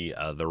Rosie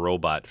the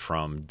Robot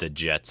from the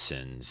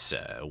Jetsons,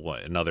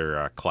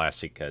 another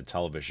classic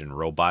television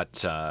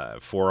robot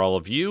for all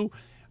of you.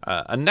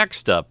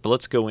 Next up,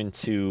 let's go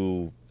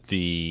into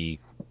I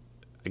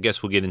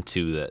guess we'll get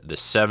into the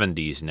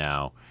 70s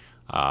now.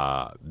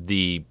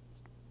 The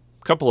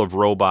couple of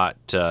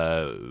robots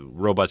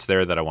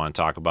there that I want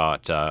to talk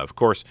about. Of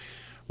course,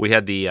 we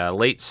had the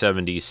late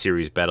 70s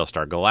series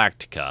Battlestar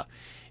Galactica,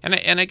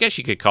 and I guess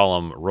you could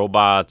call them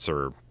robots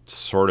or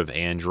sort of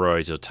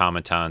androids,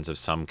 automatons of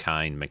some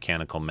kind,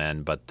 mechanical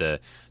men. But the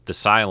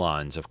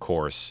Cylons, of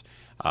course,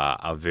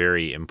 a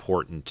very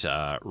important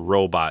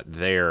robot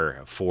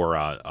there for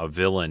a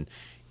villain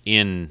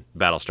in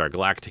Battlestar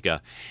Galactica,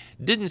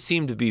 didn't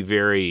seem to be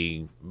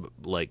very,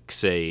 like,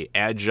 say,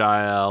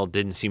 agile,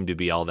 didn't seem to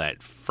be all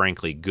that,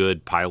 frankly,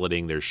 good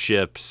piloting their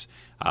ships,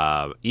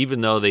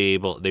 even though they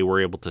were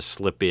able to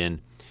slip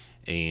in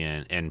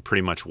and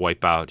pretty much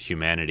wipe out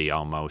humanity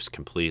almost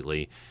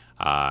completely,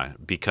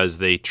 because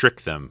they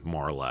tricked them,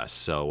 more or less.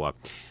 So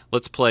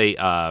let's play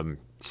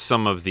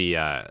some of the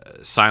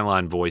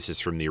Cylon voices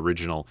from the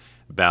original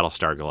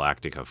Battlestar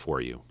Galactica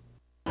for you.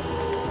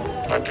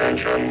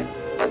 Attention,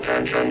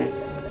 attention.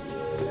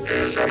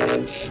 His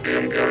Eminence, the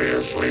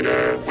Imperious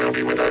Leader, will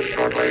be with us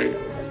shortly.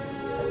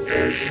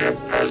 His ship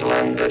has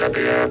landed at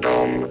the air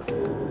dome.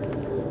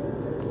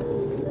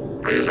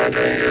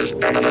 Presenting His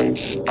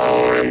Eminence,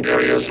 our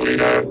imperious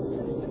leader.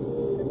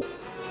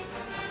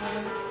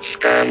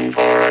 Scan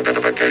for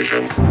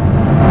identification.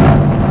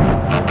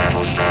 The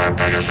Battlestar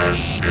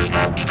Pegasus is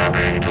not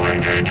stopping to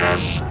engage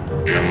us.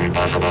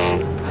 Impossible.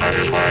 That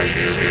is why she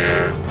is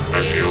here.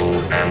 Pursue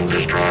and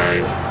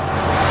destroy.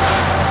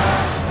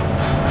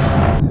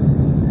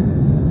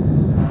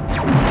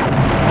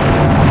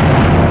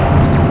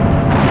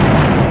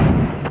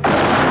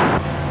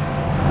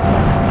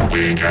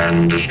 We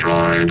can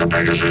destroy the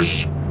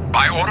Pegasus.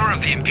 By order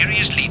of the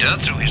Imperious leader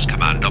through his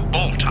commander,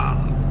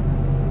 Baltar.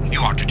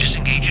 You are to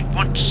disengage at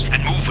once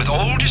and move with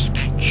all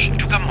dispatch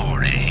to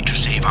Gamorre to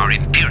save our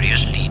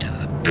Imperious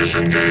leader.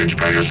 Disengage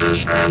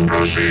Pegasus and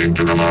proceed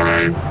to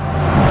Gamorre.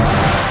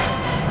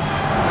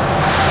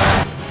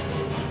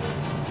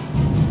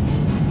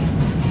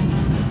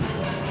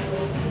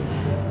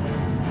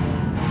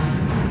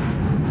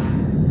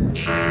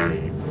 Sir,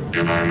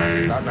 if I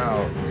may. Not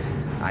now.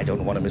 I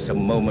don't want to miss a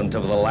moment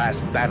of the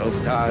last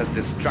Battlestar's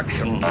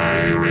destruction.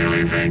 I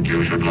really think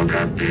you should look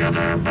at the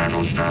other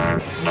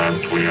Battlestar,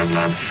 but we have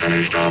not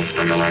finished off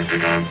the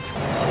Galactica.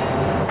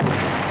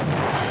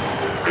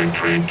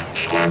 Retreat,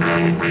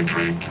 squadron,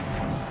 retreat.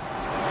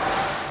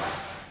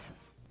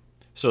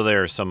 So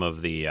there are some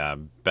of the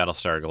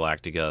Battlestar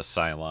Galactica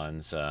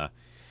Cylons.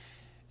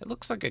 It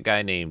looks like a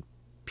guy named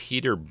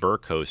Peter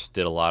Burkos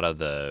did a lot of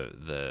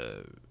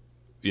the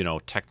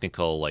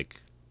technical, like,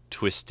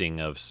 twisting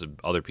of some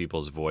other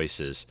people's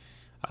voices.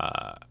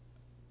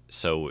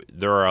 So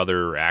there are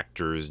other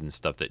actors and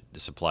stuff that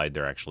supplied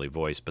their actually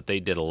voice, but they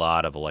did a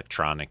lot of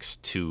electronics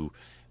to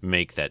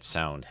make that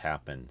sound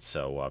happen.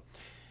 So,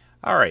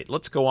 all right,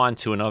 let's go on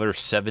to another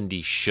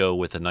 70s show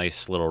with a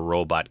nice little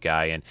robot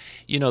guy. And,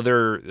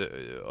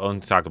 I'll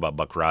talk about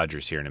Buck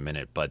Rogers here in a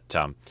minute, but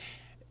I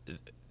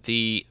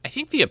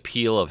think the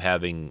appeal of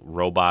having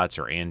robots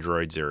or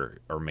androids or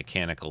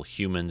mechanical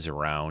humans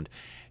around,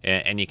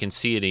 and you can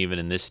see it even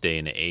in this day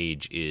and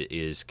age,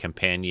 is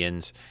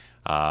companions,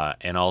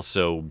 and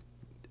also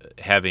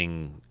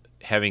having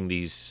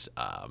these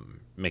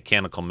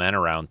mechanical men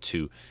around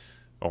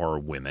or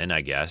women, I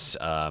guess,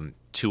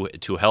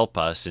 to help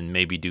us and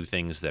maybe do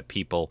things that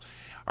people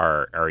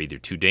are either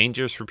too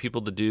dangerous for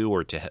people to do,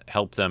 or to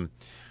help them.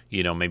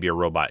 Maybe a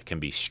robot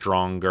can be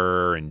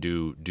stronger and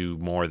do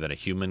more than a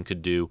human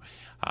could do.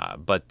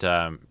 But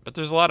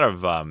there's a lot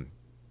of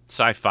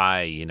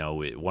sci-fi.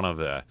 One of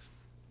the,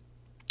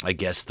 I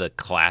guess, the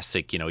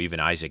classic, even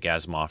Isaac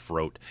Asimov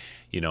wrote,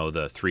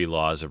 the 3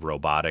 laws of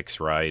robotics,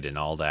 right? And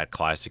all that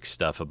classic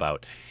stuff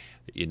about,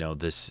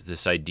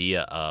 this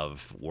idea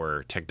of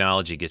where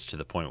technology gets to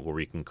the point where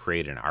we can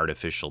create an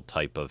artificial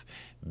type of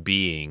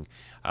being.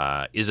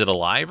 Is it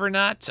alive or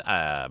not?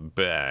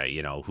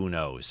 Who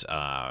knows?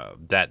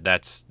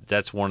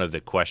 That's one of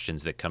the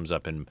questions that comes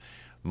up in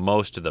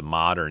most of the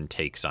modern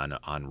takes on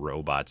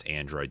robots,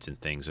 androids, and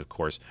things. Of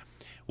course,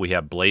 we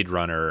have Blade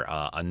Runner,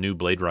 a new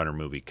Blade Runner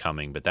movie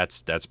coming, but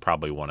that's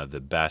probably one of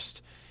the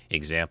best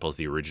examples,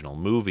 the original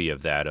movie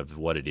of that, of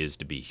what it is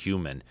to be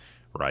human,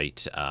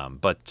 right?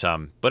 But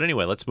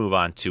anyway, let's move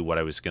on to what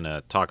I was going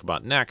to talk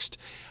about next.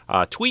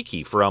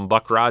 Tweaky from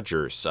Buck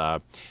Rogers,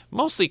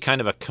 mostly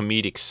kind of a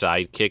comedic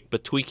sidekick,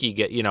 but Tweaky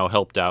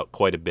helped out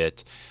quite a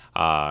bit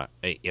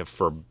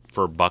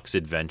for Buck's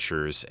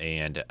adventures,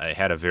 and I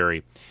had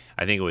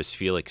I think it was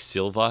Felix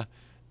Silva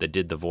that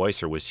did the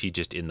voice, or was he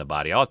just in the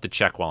body? I'll have to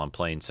check while I'm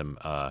playing some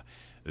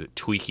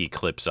Tweaky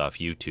clips off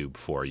YouTube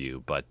for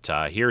you. But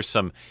here's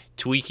some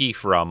Tweaky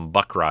from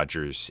Buck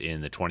Rogers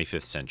in the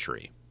 25th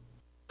century.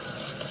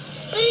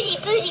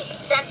 Booty,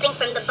 something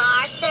from the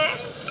bar, sir?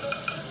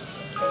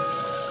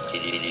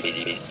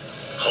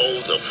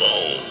 Hold the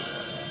phone.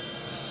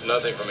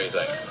 Nothing for me,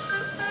 thanks.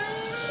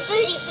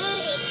 Booty.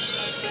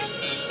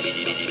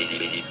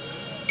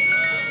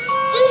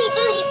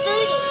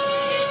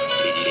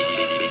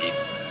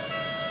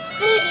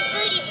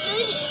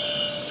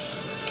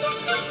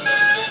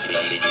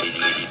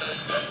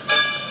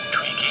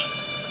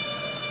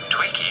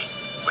 Tweaky,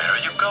 where are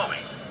you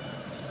going?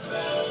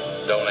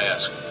 Don't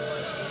ask.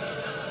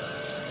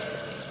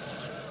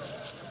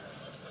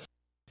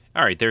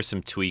 All right, there's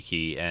some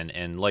Tweaky,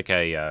 and like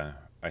I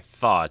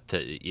thought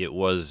that it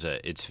was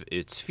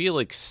it's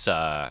Felix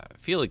Silva,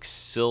 Felix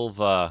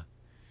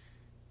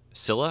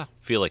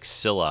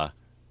Silla,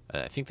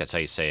 I think that's how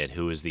you say it,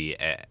 who is the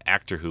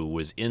actor who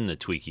was in the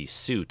Tweaky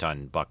suit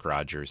on Buck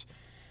Rogers.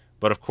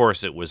 But of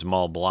course, it was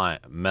Mel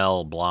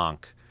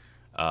Blanc,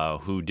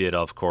 who did,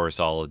 of course,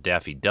 all of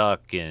Daffy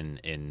Duck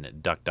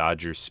and Duck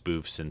Dodgers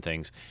spoofs and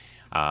things.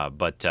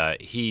 But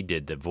he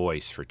did the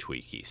voice for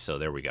Tweaky. So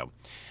there we go.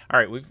 All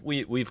right,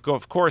 we've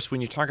of course,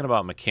 when you're talking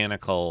about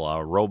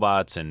mechanical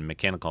robots and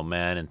mechanical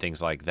men and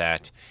things like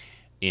that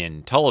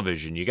in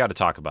television, you got to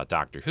talk about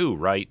Doctor Who,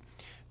 right?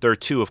 There are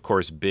 2, of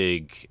course,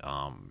 big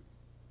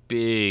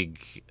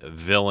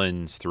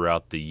villains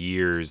throughout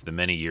the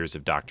many years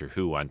of Doctor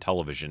Who on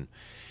television.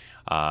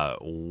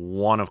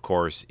 One, of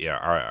course,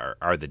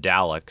 are the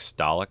Daleks.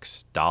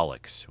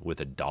 Daleks with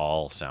a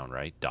doll sound,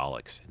 right?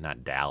 Daleks, not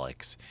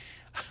Daleks.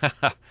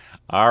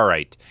 All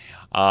right.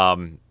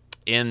 And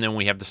then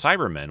we have the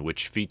Cybermen,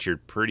 which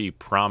featured pretty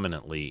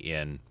prominently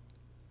in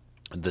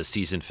the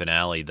season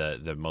finale,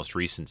 the most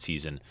recent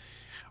season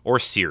or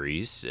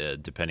series,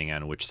 depending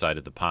on which side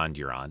of the pond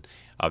you're on,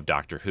 of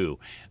Doctor Who.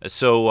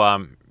 So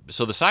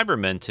the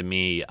Cybermen, to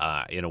me,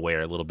 in a way,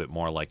 are a little bit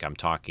more like I'm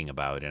talking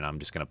about, and I'm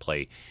just going to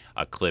play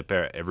a clip.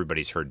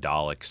 Everybody's heard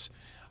Daleks.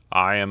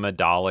 I am a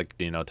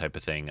Dalek, type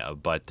of thing.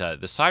 But the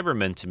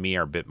Cybermen, to me,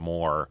 are a bit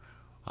more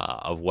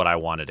of what I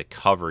wanted to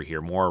cover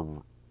here.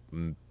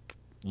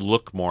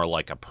 Look more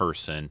like a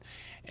person,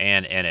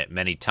 and at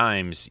many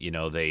times,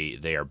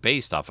 they are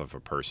based off of a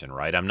person,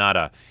 right? I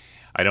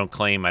don't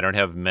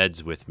have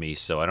meds with me,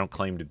 so I don't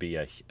claim to be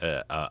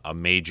a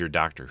major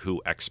Doctor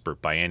Who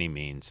expert by any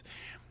means.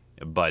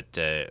 But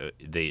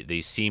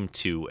they seem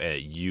to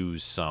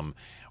use some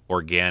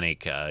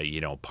organic,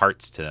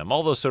 parts to them.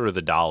 Although sort of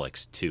the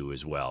Daleks too,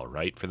 as well,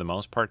 right? For the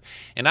most part.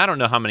 And I don't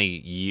know how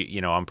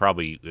many. I'm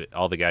probably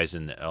all the guys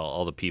and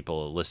all the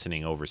people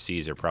listening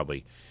overseas are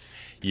probably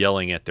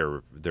yelling at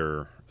their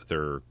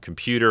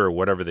computer or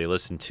whatever they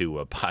listen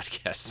to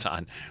podcasts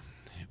on.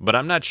 But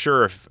I'm not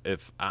sure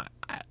if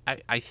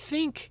I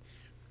think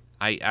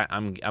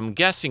I'm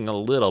guessing a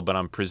little, but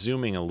I'm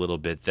presuming a little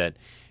bit that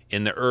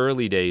in the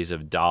early days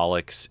of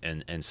Daleks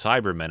and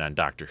Cybermen on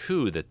Doctor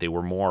Who, that they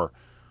were more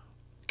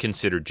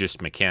considered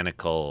just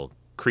mechanical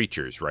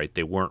creatures, right?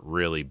 They weren't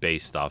really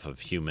based off of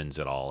humans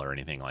at all or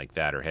anything like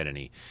that, or had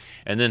any.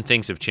 And then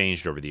things have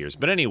changed over the years.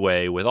 But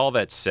anyway, with all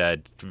that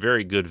said,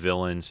 very good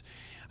villains.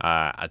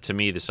 To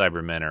me, the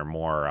Cybermen are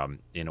more,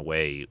 in a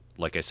way,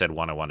 like I said,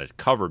 one I wanted to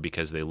cover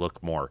because they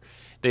look more.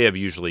 They have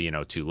usually,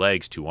 2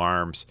 legs, 2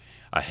 arms,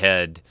 a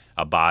head,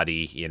 a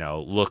body.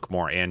 Look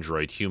more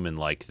android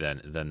human-like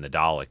than the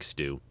Daleks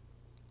do.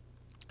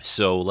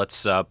 So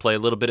let's play a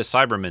little bit of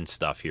Cybermen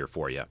stuff here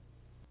for you.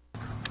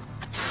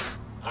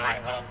 I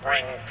will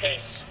bring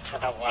peace to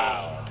the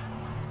world.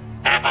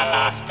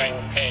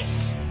 Everlasting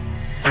peace.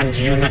 And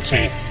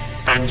unity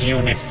and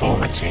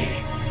uniformity.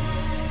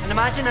 And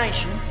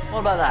imagination?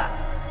 What about that?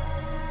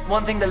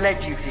 One thing that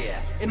led you here.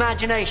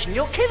 Imagination.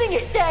 You're killing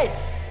it dead.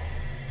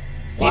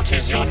 What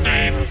is your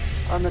name?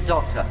 I'm the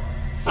Doctor.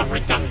 A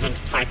redundant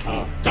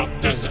title.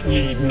 Doctors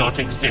need not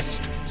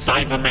exist.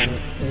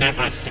 Cybermen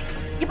never sicken.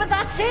 Yeah, but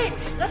that's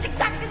it. That's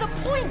exactly the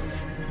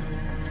point.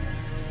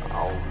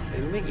 Oh,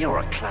 Loomic, you're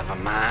a clever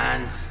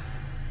man.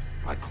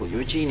 I call you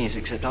a genius,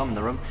 except I'm in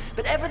the room.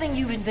 But everything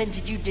you've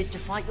invented, you did to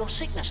fight your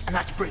sickness, and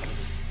that's brilliant.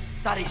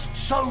 That is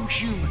so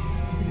human.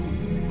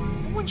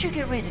 But once you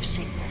get rid of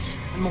sickness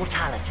and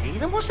mortality,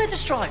 then what's there to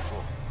strive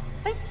for?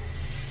 Hey?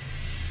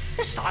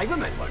 The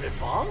Cybermen won't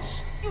advance.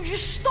 You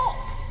just stop.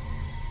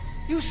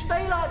 You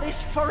stay like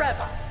this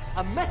forever.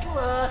 A metal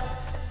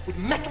Earth with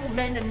metal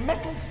men and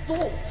metal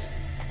thoughts.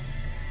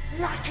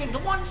 Lacking the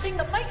one thing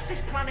that makes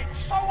this planet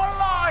so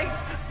alive.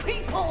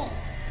 People.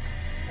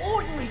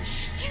 Ordinary,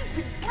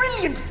 stupid,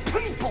 brilliant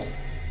people.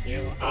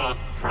 You are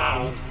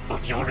proud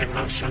of your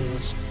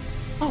emotions.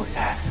 Oh,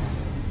 yes.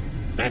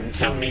 Then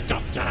tell me,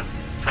 Doctor,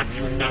 have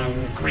you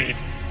known grief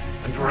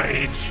and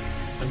rage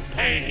and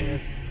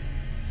pain?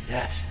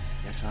 Yes.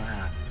 Yes, I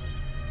have.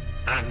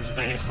 And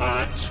they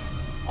hurt?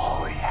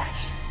 Oh,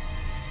 yes.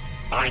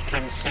 I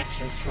can set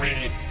you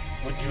free.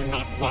 Would you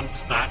not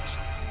want that?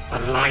 A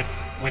life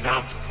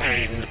without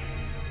pain?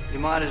 You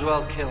might as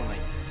well kill me.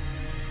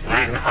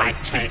 Then I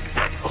take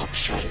that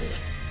option.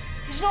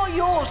 It's not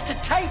yours to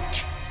take.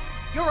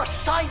 You're a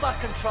cyber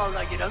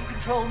controller. You don't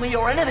control me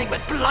or anything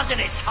with blood in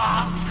its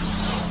heart.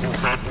 You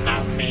have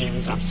no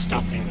means of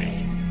stopping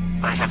me.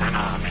 I have an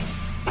army,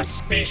 a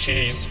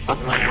species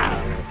of my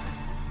own.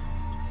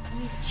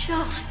 You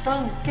just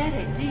don't get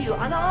it, do you?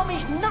 An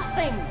army's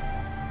nothing.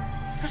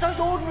 Because those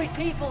ordinary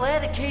people, they're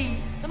the key.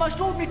 The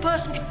most ordinary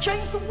person can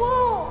change the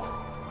world.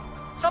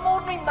 Some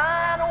ordinary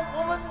man or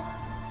woman.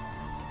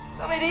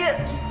 Some idiot.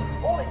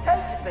 All it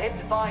takes is for him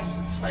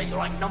to say the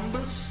right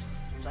numbers,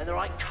 say the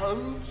right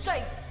code,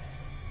 say,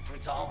 for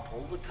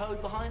example, the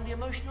code behind the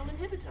emotional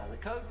inhibitor, the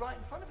code right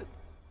in front of him.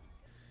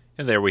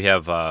 And there we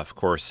have, of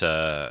course,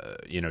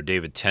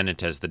 David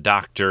Tennant as the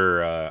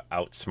Doctor,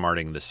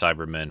 outsmarting the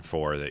Cybermen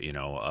for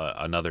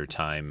another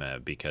time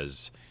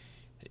because,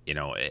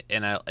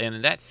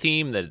 and that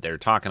theme that they're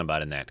talking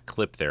about in that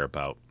clip there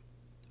about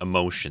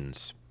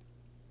emotions,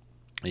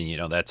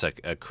 and that's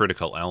a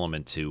critical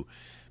element to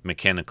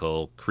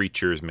mechanical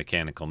creatures,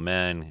 mechanical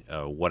men,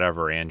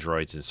 whatever,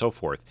 androids, and so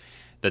forth.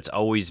 That's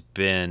always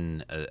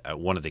been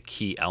one of the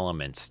key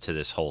elements to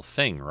this whole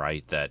thing,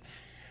 right? That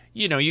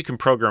you can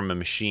program a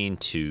machine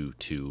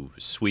to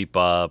sweep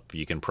up,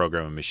 you can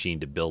program a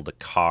machine to build a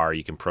car,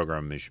 you can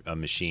program a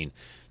machine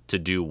to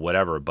do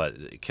whatever,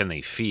 but can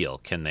they feel?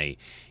 Can they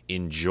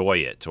enjoy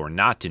it or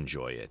not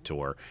enjoy it,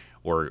 or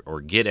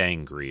get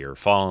angry or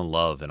fall in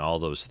love, and all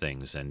those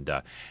things? And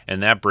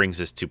that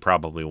brings us to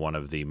probably one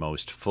of the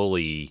most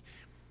fully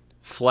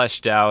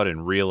fleshed out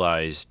and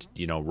realized,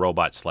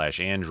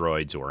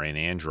 robot/androids, or an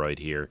android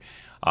here,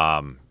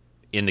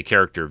 in the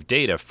character of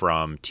Data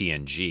from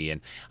TNG.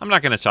 And I'm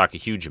not going to talk a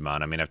huge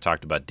amount. I mean, I've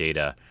talked about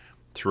Data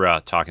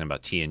throughout talking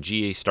about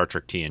TNG, Star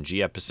Trek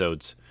TNG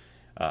episodes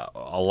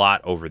a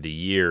lot over the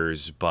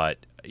years,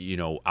 but,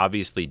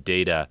 obviously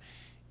Data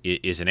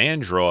is an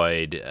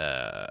android,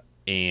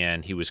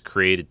 and he was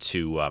created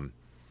to,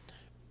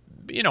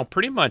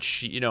 pretty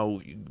much,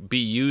 be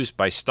used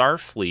by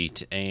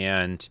Starfleet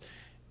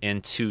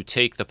and to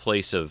take the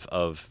place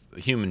of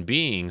human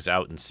beings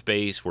out in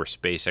space, where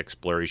space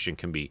exploration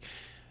can be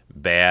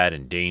bad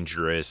and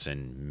dangerous,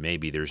 and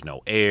maybe there's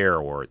no air,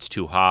 or it's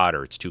too hot,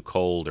 or it's too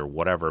cold, or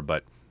whatever.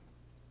 But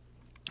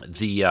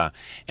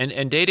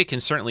and Data can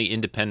certainly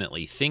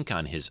independently think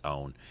on his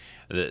own.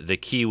 The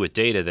key with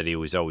Data that he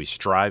was always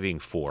striving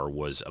for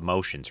was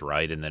emotions,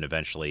 right? And then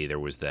eventually there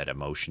was that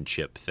emotion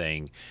chip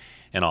thing,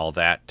 and all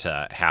that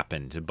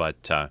happened.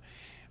 But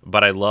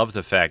I love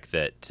the fact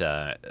that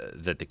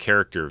that the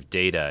character of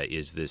Data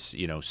is this,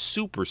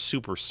 super,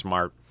 super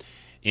smart,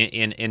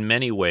 in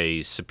many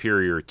ways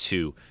superior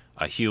to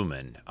a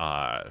human,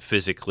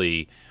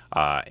 physically,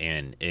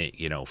 and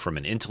from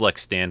an intellect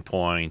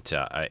standpoint,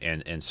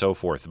 and so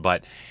forth.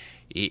 But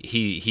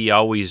he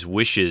always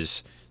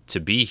wishes to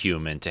be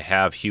human, to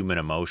have human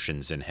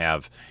emotions, and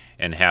have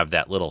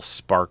that little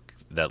spark,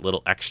 that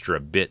little extra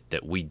bit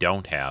that we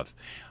don't have,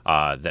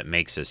 that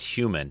makes us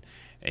human.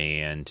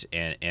 And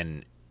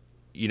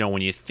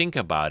when you think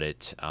about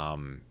it,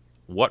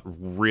 what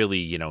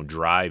really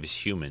drives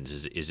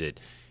humans? Is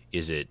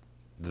it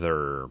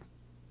their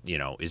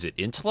is it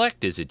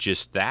intellect? Is it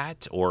just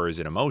that, or is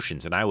it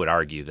emotions? And I would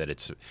argue that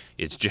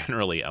it's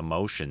generally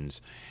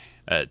emotions,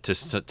 to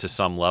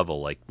some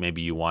level. Like,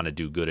 maybe you want to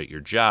do good at your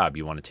job,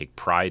 you want to take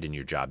pride in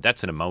your job.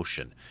 That's an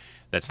emotion.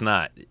 It's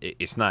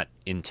not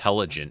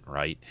intelligent,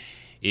 right?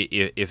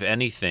 If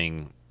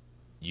anything,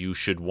 you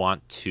should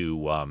want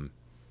to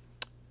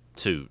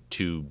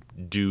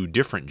do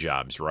different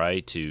jobs,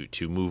 right?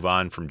 To move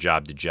on from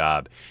job to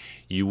job.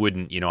 You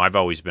wouldn't, I've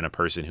always been a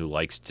person who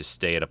likes to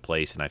stay at a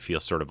place, and I feel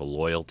sort of a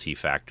loyalty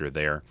factor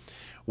there,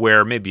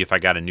 where maybe if I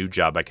got a new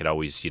job, I could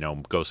always,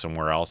 go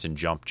somewhere else and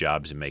jump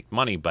jobs and make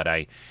money.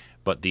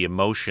 But the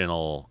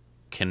emotional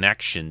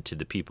connection to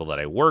the people that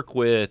I work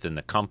with and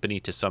the company,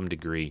 to some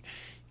degree,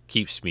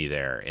 keeps me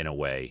there in a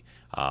way.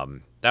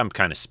 I'm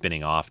kind of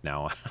spinning off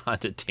now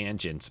onto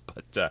tangents,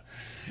 but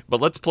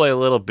let's play a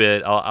little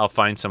bit. I'll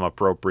find some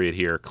appropriate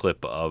here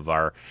clip of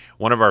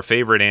one of our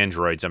favorite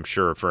androids, I'm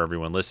sure, for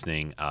everyone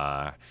listening,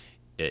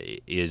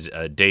 is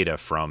Data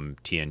from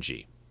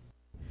TNG.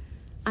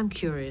 I'm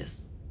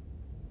curious.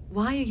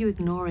 Why are you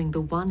ignoring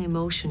the one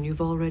emotion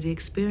you've already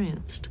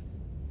experienced?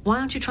 Why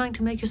aren't you trying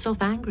to make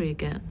yourself angry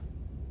again?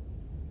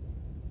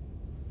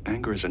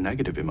 Anger is a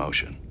negative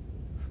emotion.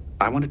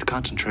 I wanted to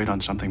concentrate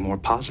on something more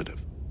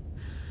positive.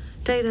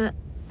 Data,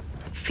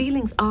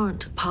 feelings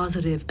aren't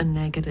positive and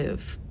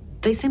negative.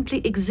 They simply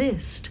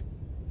exist.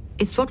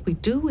 It's what we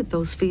do with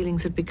those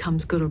feelings that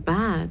becomes good or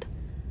bad.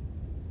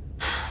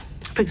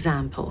 For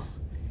example,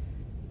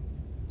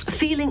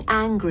 feeling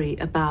angry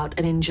about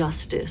an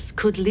injustice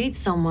could lead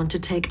someone to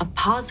take a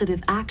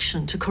positive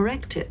action to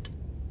correct it.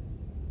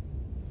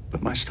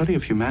 But my study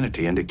of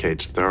humanity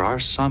indicates there are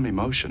some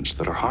emotions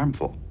that are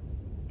harmful,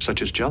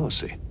 such as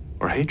jealousy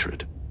or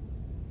hatred.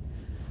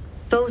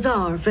 Those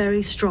are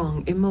very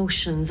strong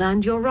emotions,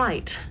 and you're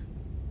right.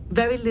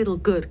 Very little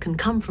good can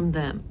come from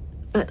them.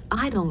 But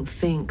I don't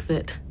think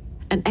that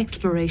an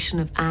exploration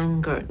of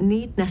anger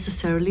need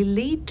necessarily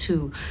lead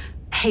to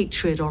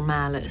hatred or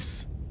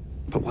malice.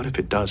 But what if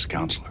it does,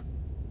 Counselor?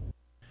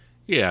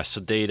 Yeah, so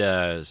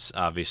Data is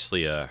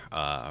obviously a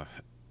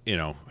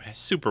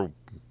super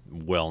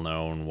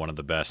well-known, one of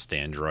the best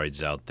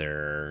androids out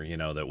there,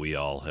 that we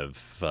all have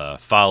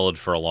followed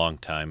for a long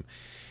time.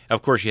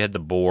 Of course, you had the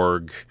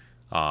Borg,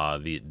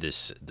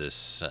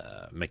 this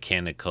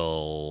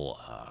mechanical,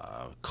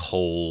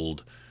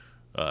 cold,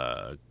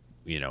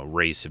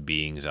 race of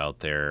beings out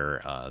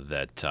there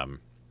that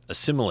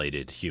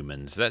assimilated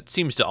humans. That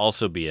seems to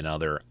also be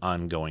another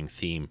ongoing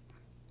theme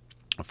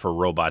for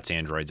robots,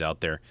 androids out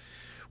there.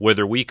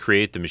 Whether we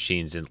create the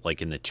machines in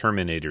the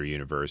Terminator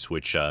universe,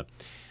 which I'm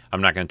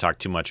not going to talk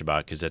too much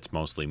about because that's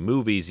mostly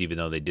movies, even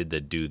though they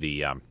did do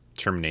the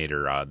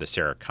Terminator, the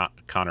Sarah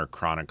Connor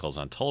Chronicles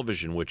on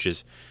television, which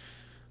is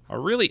a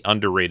really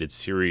underrated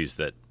series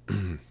that,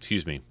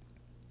 excuse me,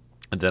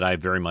 that I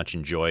very much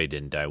enjoyed,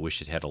 and I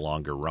wish it had a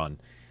longer run.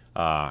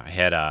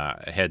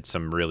 Had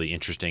some really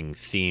interesting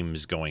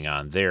themes going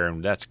on there,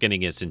 and that's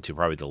getting us into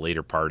probably the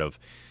later part of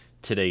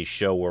today's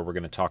show, where we're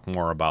going to talk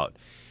more about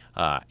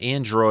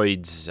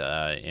androids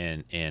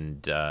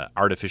and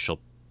artificial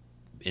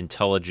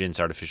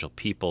intelligence, artificial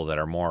people that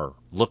are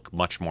look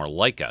much more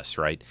like us,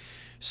 right?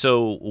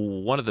 So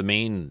one of the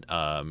main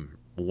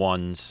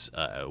ones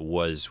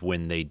was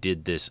when they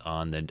did this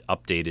on the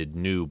updated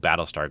new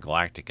Battlestar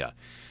Galactica.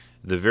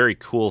 The very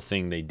cool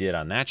thing they did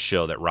on that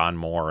show that Ron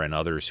Moore and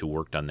others who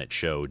worked on that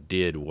show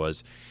did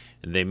was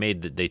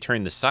they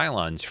turned the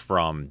Cylons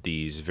from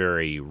these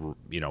very,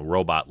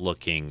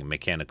 robot-looking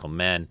mechanical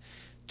men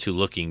to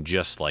looking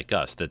just like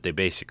us. That they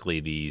basically,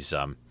 these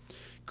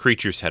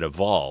creatures had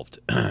evolved.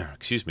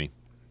 Excuse me.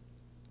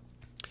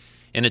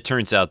 And it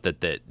turns out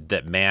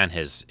that man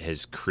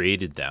has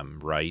created them,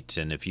 right?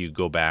 And if you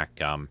go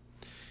back,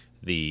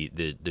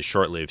 the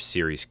short-lived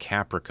series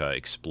Caprica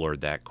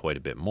explored that quite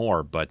a bit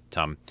more. But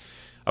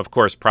of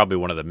course, probably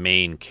one of the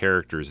main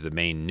characters, the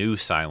main new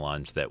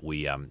Cylons that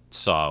we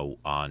saw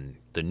on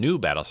the new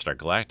Battlestar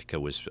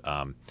Galactica was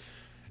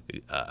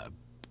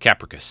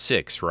Caprica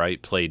 6,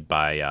 right? Played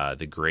by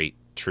the great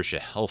Tricia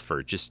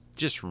Helfer.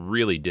 Just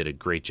really did a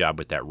great job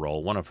with that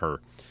role. One of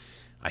her,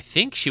 I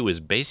think she was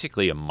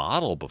basically a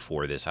model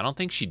before this. I don't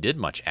think she did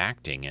much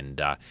acting.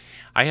 And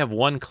I have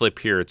one clip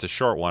here. It's a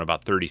short one,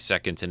 about 30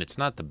 seconds, and it's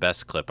not the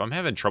best clip. I'm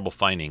having trouble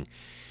finding.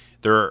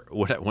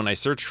 When I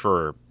search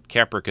for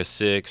Caprica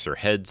 6 or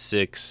Head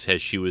 6,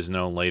 as she was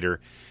known later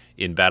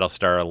in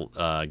Battlestar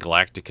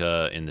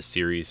Galactica in the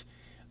series,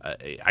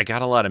 I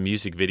got a lot of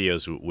music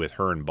videos with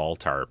her and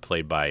Baltar,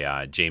 played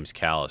by James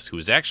Callis, who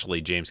was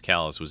actually, James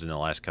Callis was in the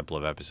last couple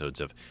of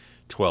episodes of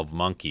 12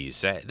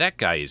 Monkeys. That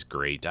guy is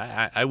great.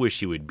 I wish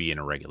he would be in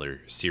a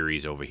regular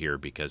series over here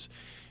because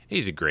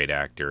he's a great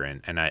actor,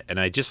 and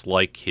I just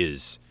like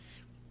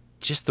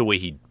just the way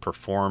he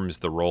performs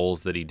the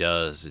roles that he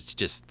does. It's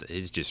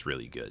just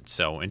really good.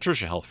 So, and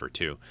Tricia Helfer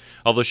too.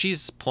 Although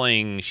she's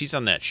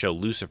on that show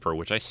Lucifer,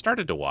 which I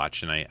started to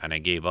watch and I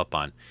gave up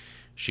on.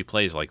 She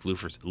plays like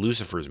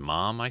Lucifer's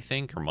mom, I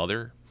think, or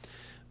mother.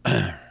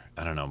 I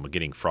don't know. I'm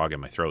getting frog in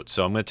my throat.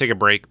 So I'm going to take a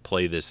break,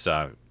 play this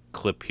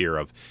clip here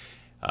of.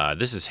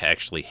 This is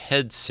actually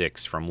Head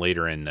 6 from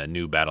later in the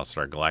new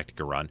Battlestar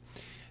Galactica run,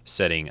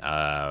 setting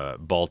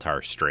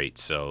Baltar straight.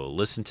 So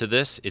listen to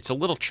this. It's a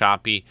little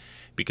choppy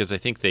because I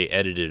think they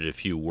edited a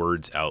few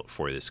words out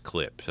for this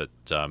clip. But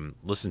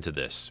listen to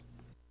this.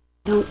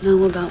 Don't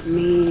know about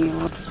me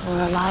or for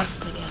a life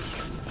together.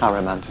 How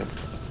romantic.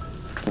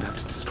 You have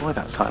to destroy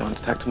that Cylon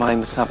detector, mine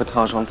the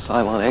sabotage on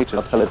Cylon agent.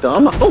 I'll tell it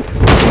Dharma. Oh!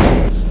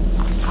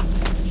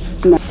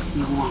 No,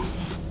 you won't.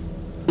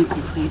 You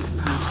complete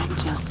the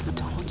project just as I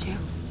told you.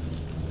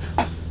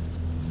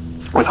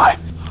 Will I?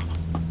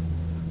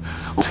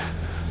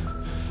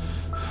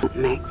 Don't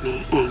make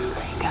me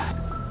angry, Gus.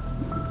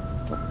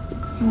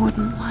 You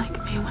wouldn't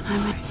like me when I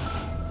met you.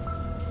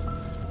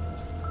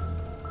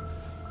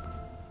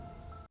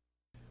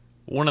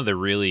 One of the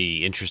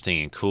really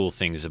interesting and cool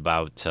things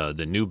about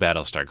the new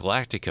Battlestar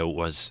Galactica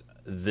was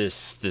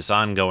this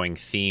ongoing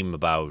theme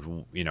about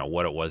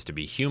what it was to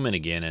be human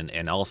again,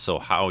 and also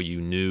how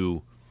you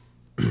knew,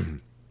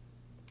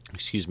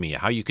 excuse me,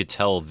 how you could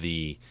tell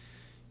the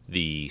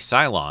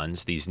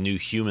Cylons, these new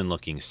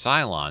human-looking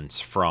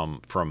Cylons,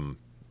 from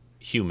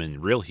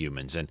real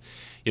humans. And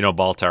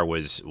Baltar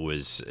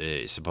was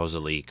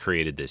supposedly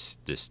created this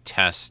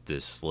test,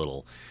 this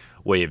little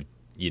way of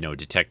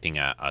detecting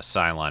a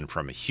Cylon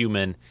from a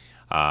human.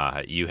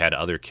 You had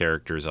other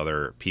characters,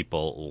 other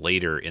people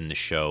later in the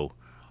show.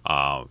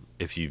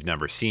 If you've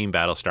never seen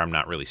Battlestar, I'm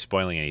not really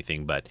spoiling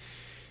anything, but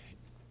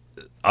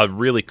a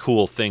really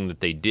cool thing that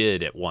they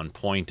did at one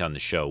point on the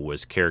show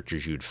was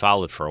characters you'd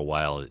followed for a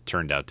while, it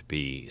turned out to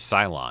be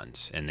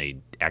Cylons, and they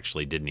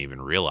actually didn't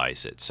even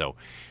realize it. So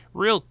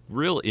real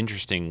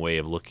interesting way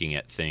of looking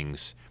at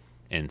things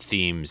and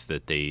themes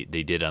that they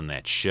did on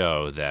that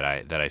show that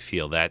I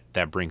feel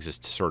that brings us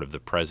to sort of the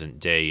present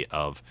day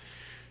of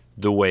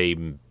the way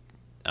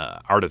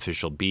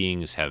artificial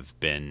beings have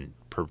been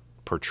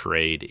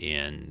portrayed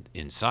in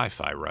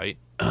sci-fi, right?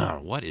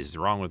 What is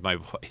wrong with my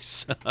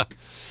voice?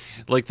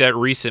 Like that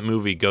recent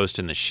movie Ghost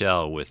in the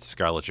Shell with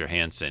Scarlett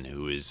Johansson,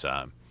 who is,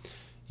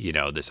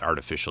 this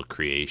artificial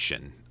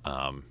creation.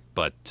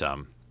 But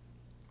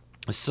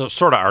so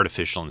sort of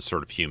artificial and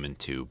sort of human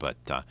too.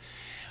 But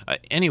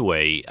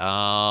anyway,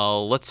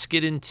 let's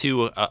get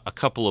into a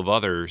couple of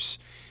others.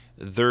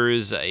 There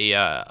is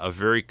a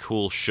very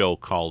cool show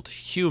called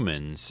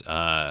Humans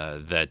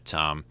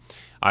that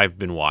I've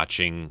been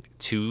watching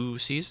 2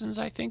 seasons,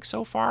 I think,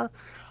 so far.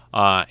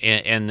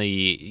 And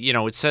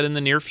it's set in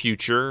the near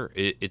future.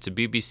 It's a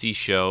BBC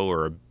show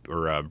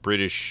or a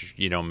British,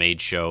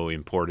 made show,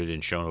 imported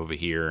and shown over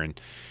here.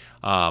 And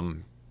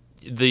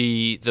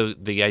the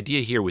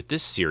idea here with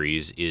this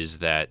series is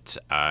that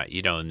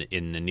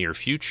in the near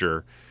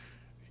future,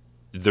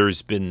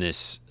 there's been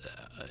this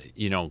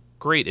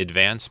great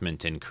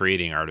advancement in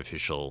creating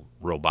artificial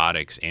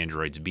robotics,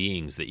 androids,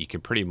 beings that you can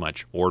pretty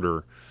much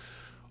order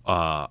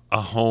a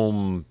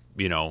home,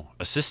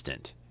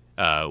 assistant.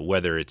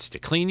 Whether it's to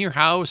clean your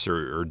house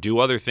or do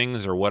other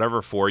things or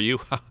whatever for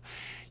you,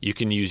 you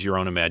can use your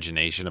own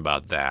imagination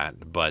about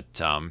that. But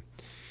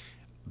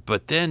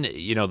then,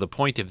 the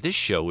point of this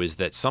show is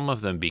that some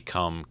of them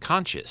become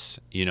conscious,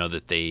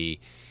 that they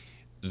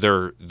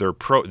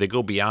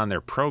go beyond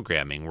their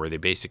programming, where they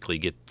basically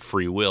get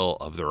free will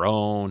of their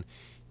own.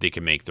 They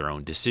can make their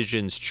own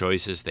decisions,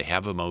 choices. They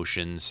have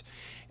emotions.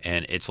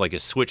 And it's like a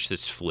switch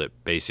that's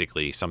flipped,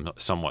 basically,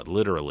 somewhat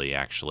literally,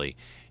 actually.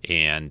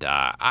 And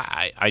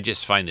I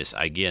just find this,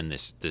 again,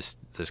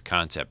 this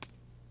concept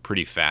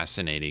pretty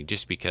fascinating,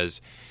 just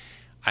because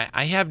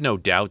I have no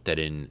doubt that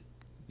in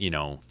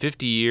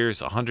 50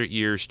 years, 100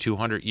 years,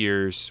 200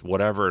 years,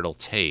 whatever it'll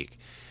take,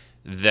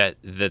 that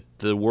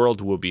the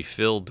world will be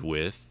filled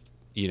with,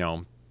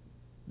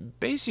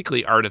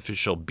 basically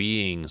artificial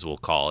beings, we'll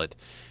call it,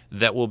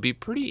 that will be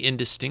pretty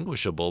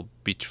indistinguishable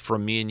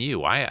from me and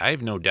you. I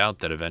have no doubt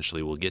that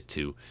eventually we'll get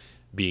to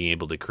being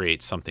able to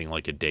create something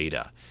like a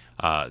Data.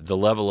 The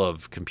level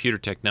of computer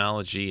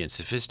technology and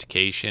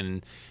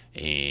sophistication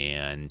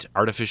and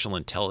artificial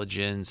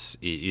intelligence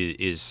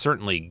is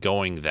certainly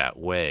going that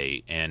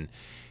way, and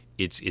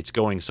it's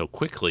going so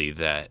quickly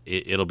that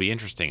it'll be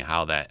interesting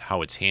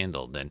how it's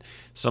handled. And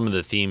some of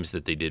the themes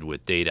that they did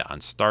with Data on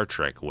Star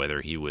Trek,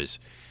 whether he was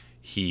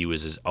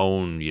his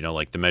own,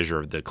 like the Measure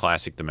of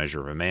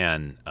a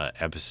Man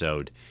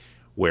episode,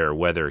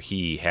 whether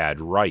he had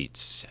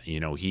rights,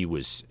 he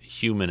was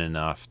human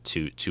enough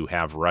to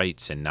have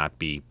rights and not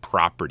be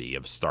property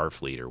of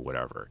Starfleet or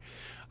whatever.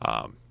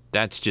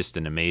 That's just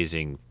an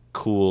amazing,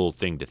 cool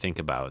thing to think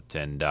about.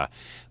 And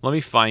let me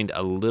find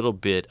a little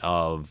bit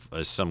of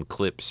some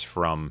clips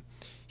from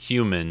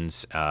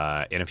Humans.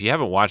 And if you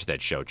haven't watched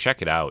that show,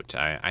 check it out.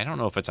 I don't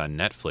know if it's on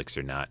Netflix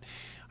or not.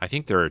 I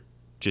think there are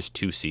just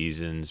 2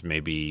 seasons,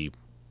 maybe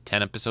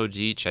 10 episodes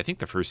each. I think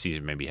the first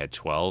season maybe had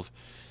 12.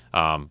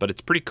 But it's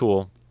pretty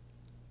cool.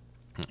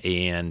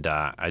 And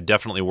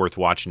definitely worth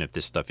watching if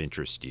this stuff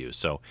interests you.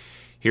 So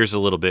here's a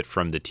little bit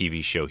from the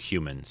TV show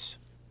Humans.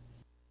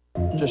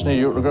 Just need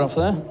your autograph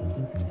there.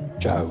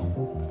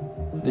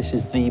 Joe, this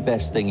is the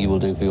best thing you will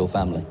do for your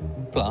family.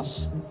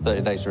 Plus,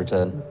 30 days to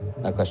return,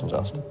 no questions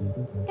asked.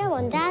 Go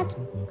on, Dad.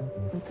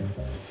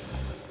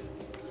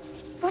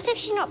 What if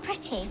she's not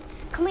pretty?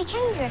 Can we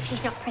change her if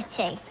she's not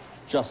pretty?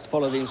 Just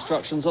follow the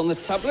instructions on the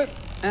tablet,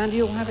 and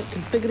you'll have it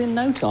configured in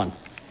no time.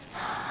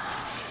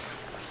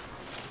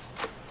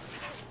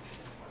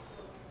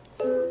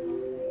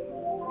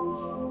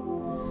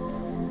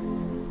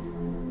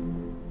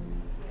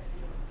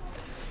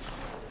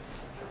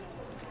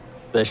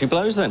 There she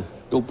blows then.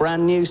 Your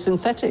brand new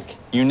synthetic.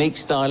 Unique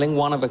styling,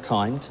 one of a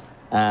kind.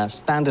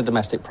 Standard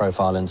domestic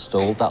profile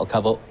installed. That'll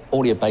cover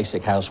all your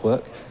basic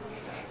housework.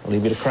 I'll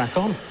leave you to crack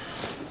on.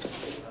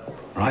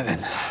 Right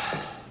then.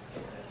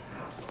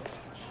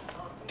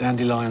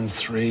 Dandelion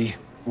 3,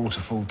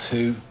 Waterfall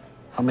 2,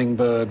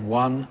 Hummingbird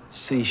 1,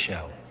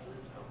 Seashell.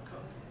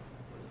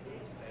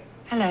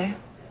 Hello.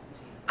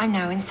 I'm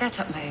now in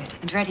setup mode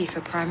and ready for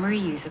primary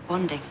user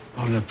bonding.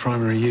 I'm the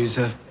primary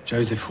user,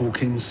 Joseph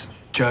Hawkins.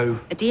 Joe.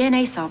 A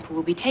DNA sample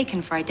will be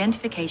taken for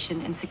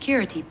identification and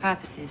security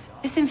purposes.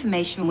 This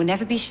information will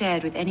never be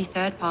shared with any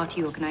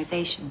third-party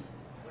organization.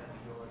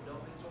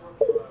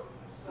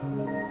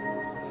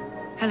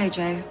 Hello,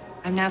 Joe.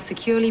 I'm now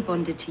securely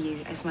bonded to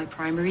you as my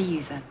primary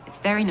user. It's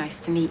very nice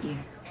to meet you.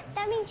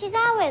 That means she's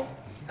ours.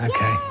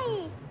 Okay.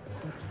 Yay!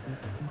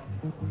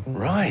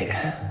 Right.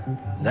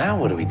 Now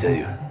what do we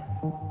do?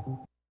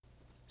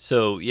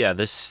 So yeah,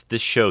 this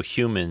show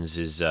Humans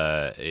is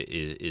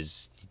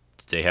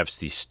they have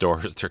these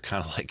stores. They're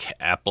kind of like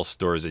Apple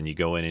stores, and you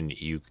go in and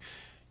you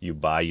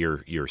buy your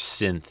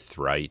synth,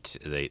 right?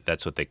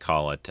 That's what they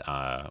call it,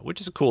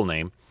 which is a cool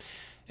name.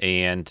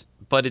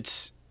 But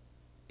it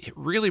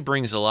really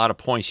brings a lot of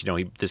points.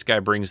 This guy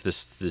brings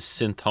this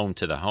synth home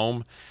to the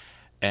home,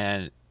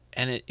 and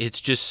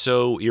it's just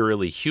so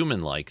eerily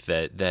human-like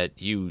that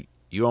you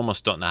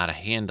almost don't know how to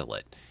handle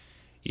it.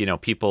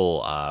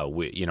 People,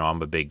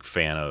 I'm a big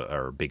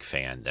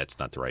fan, that's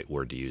not the right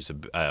word to use,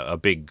 a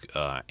big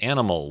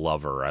animal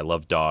lover. I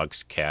love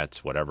dogs,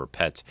 cats, whatever,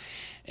 pets.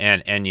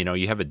 And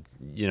we have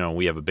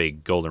a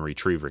big golden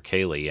retriever,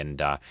 Kaylee,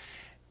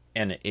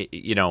 and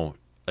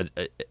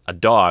a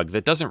dog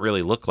that doesn't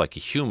really look like a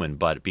human,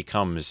 but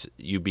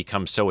you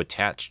become so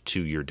attached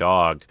to your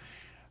dog,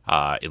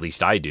 at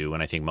least I do,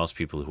 and I think most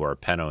people who are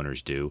pet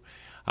owners do,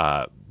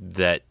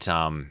 that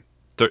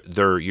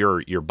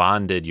you're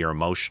bonded, you're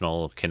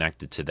emotional,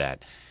 connected to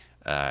that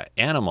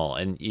animal.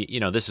 And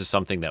this is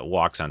something that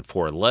walks on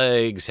 4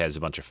 legs, has a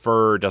bunch of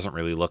fur, doesn't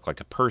really look like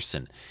a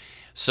person.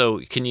 So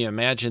can you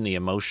imagine the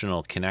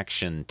emotional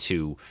connection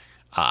to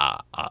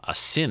a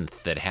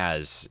synth that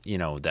has,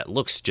 that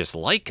looks just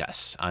like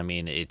us? I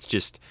mean, it's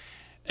just,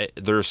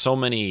 there are so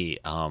many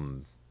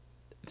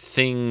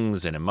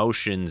things and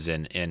emotions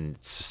and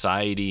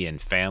society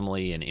and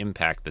family and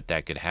impact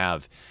that could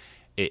have.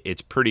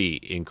 It's pretty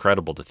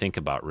incredible to think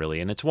about,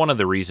 really. And it's one of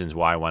the reasons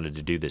why I wanted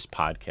to do this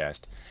podcast.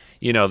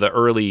 The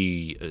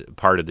earlier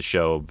part of the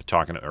show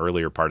talking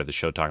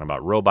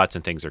about robots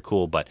and things are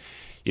cool, but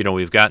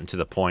we've gotten to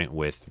the point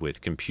with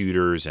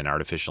computers and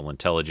artificial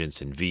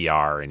intelligence and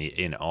VR and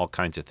in all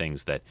kinds of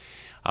things that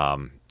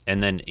and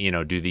then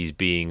do these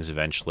beings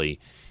eventually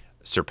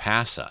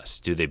surpass us?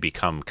 Do they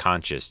become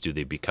conscious? Do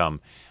they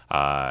become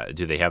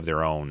do they have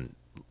their own,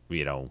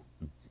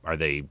 are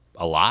they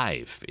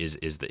alive? It's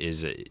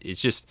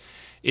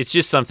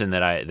just something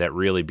that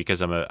really,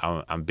 because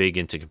I'm big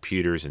into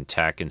computers and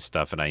tech and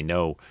stuff, and I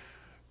know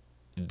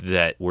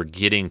that we're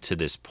getting to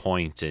this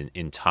point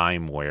in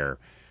time where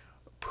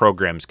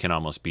programs can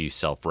almost be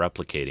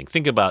self-replicating.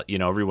 Think about,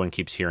 everyone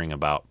keeps hearing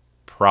about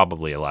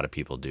probably a lot of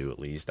people do, at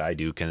least I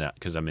do,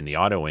 because I'm in the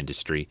auto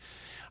industry,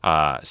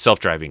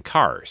 self-driving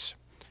cars.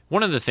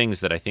 One of the things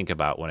that I think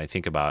about when I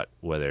think about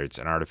whether it's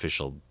an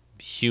artificial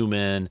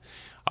human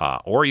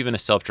or even a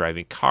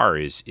self-driving car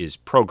is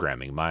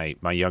programming.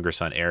 My younger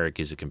son, Eric,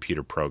 is a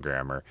computer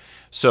programmer.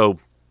 So,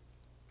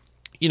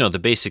 the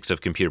basics of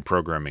computer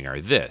programming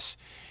are this.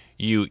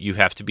 You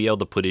have to be able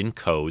to put in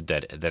code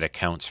that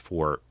accounts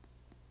for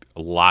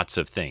lots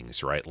of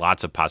things, right?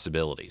 Lots of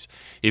possibilities.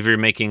 If you're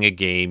making a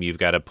game, you've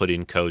got to put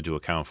in code to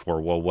account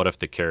for, well, what if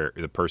the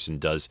person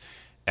does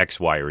X,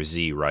 Y, or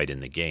Z right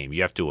in the game?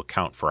 You have to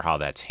account for how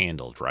that's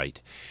handled,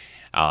 right?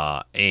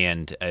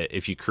 And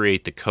if you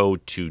create the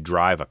code to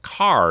drive a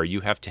car, you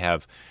have to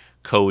have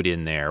code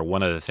in there.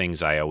 One of the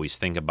things I always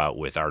think about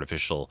with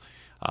artificial,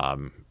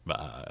 or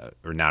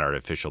not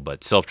artificial,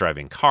 but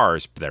self-driving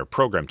cars that are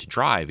programmed to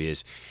drive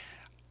is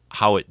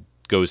how it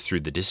goes through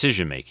the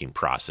decision-making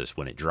process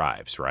when it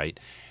drives, right?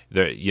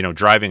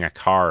 Driving a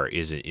car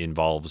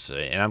involves,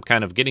 and I'm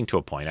kind of getting to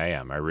a point, I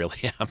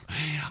really am,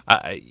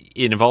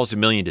 it involves a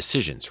million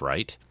decisions,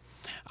 right?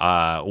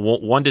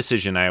 One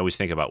decision I always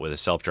think about with a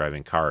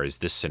self-driving car is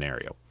this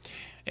scenario.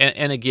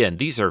 And again,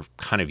 these are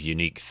kind of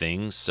unique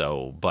things,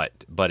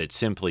 but it's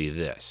simply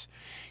this.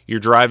 You're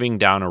driving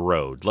down a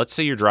road. Let's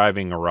say you're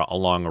driving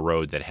along a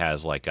road that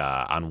has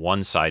on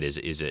one side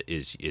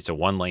it's a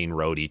one-lane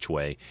road each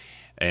way,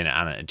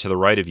 and to the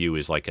right of you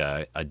is like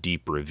a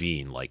deep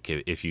ravine. Like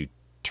if you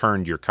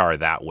turned your car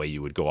that way,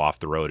 you would go off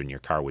the road and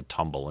your car would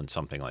tumble and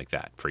something like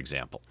that, for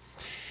example.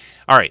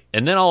 All right,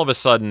 and then all of a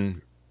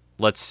sudden,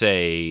 let's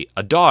say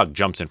a dog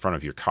jumps in front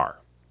of your car,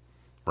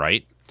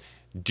 right?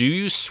 Do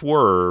you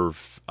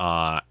swerve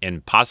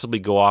and possibly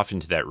go off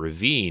into that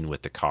ravine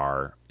with the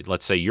car?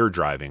 Let's say you're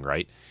driving,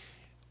 right?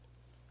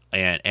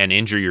 And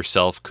injure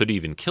yourself, could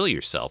even kill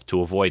yourself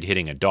to avoid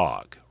hitting a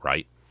dog,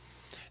 right?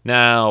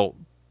 Now,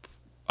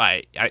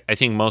 I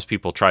think most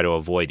people try to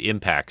avoid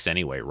impacts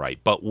anyway, right?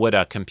 But would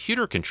a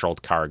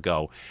computer-controlled car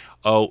go,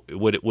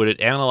 would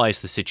it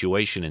analyze the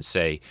situation and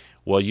say,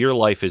 well, your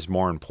life is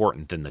more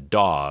important than the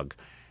dog.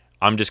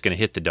 I'm just going to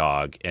hit the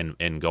dog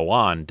and go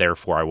on,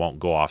 therefore I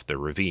won't go off the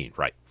ravine,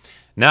 right?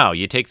 Now,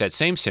 you take that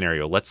same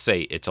scenario, let's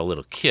say it's a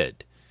little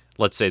kid.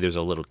 Let's say there's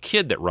a little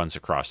kid that runs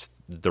across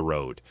the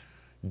road.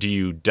 Do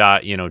you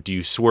do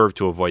you swerve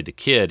to avoid the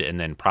kid and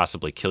then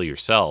possibly kill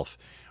yourself?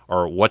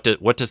 Or what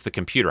does the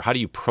computer, how do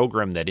you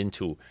program that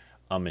into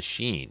a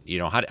machine?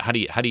 How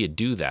do you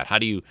do that?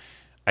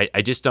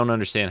 I just don't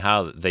understand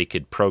how they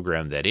could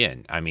program that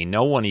in. I mean,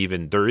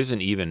 there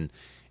isn't even,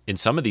 in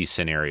some of these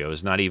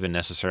scenarios, not even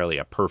necessarily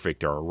a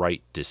perfect or a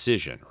right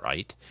decision,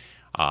 right?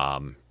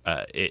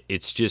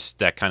 It's just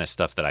that kind of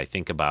stuff that I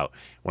think about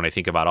when I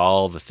think about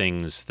all the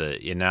things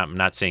I'm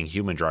not saying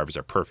human drivers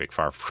are perfect,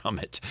 far from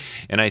it.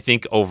 And I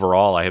think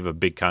overall, I have a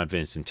big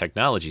confidence in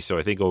technology. So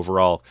I think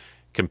overall,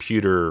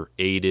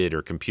 computer-aided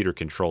or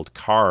computer-controlled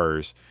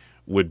cars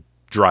would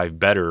drive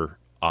better,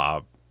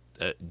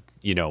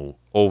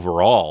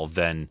 overall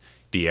than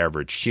the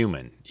average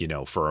human.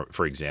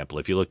 For example,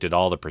 if you looked at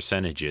all the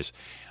percentages,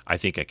 I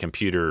think a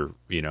computer,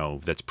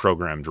 that's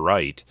programmed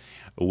right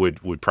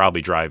would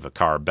probably drive a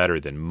car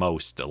better than a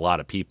lot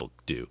of people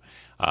do.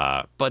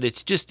 But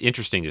it's just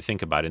interesting to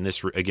think about. And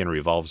this, again,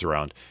 revolves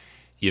around,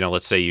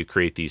 let's say you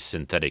create these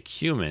synthetic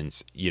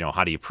humans,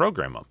 how do you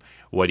program them?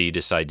 What do you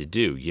decide to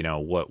do? You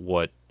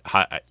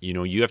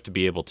have to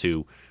be able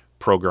to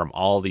program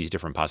all these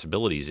different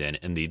possibilities in.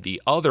 And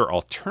the other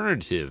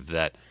alternative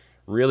that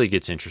really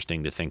gets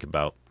interesting to think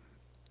about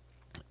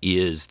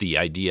is the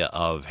idea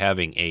of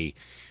having a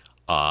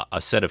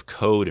set of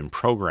code and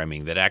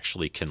programming that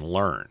actually can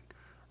learn,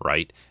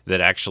 right? That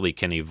actually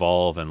can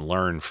evolve and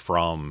learn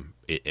from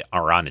it,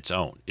 or on its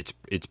own.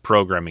 It's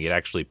programming. It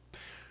actually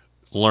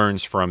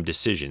learns from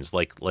decisions.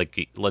 Like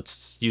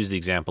let's use the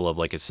example of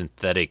like a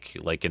synthetic,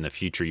 like in the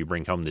future you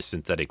bring home this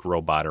synthetic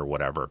robot or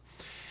whatever,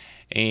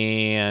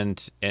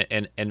 and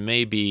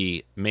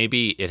maybe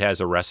it has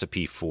a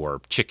recipe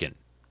for chicken,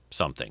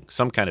 some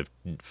kind of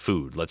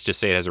food. Let's just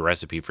say it has a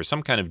recipe for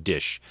some kind of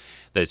dish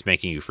that it's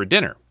making you for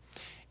dinner,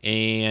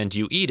 and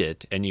you eat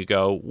it and you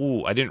go,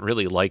 ooh, I didn't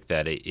really like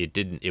that.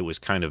 It was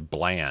kind of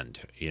bland.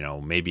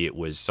 Maybe it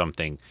was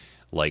something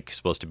like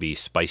supposed to be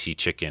spicy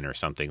chicken or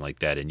something like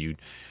that.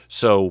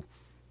 So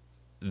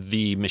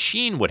the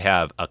machine would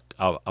have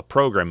a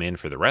program in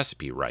for the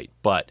recipe, right?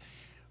 But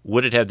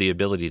would it have the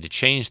ability to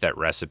change that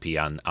recipe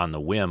on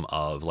the whim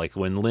of, like,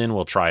 when Lynn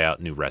will try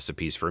out new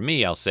recipes for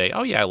me, I'll say,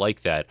 oh yeah, I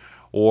like that.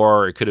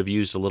 Or it could have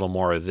used a little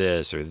more of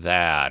this or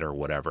that or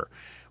whatever.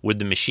 Would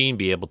the machine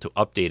be able to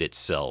update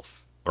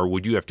itself? Or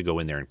would you have to go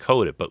in there and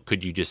code it? But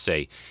could you just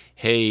say,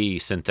 hey,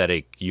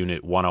 synthetic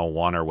unit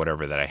 101 or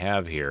whatever that I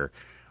have here,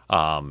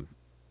 that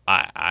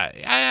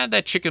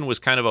chicken was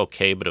kind of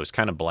okay, but it was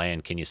kind of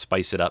bland. Can you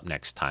spice it up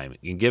next time?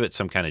 You can give it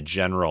some kind of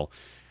general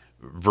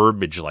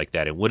verbiage like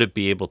that. And would it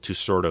be able to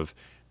sort of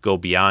go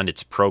beyond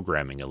its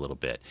programming a little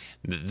bit.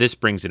 This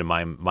brings into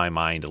my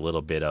mind a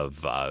little bit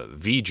of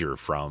V'ger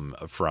from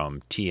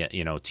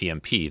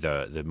TMP,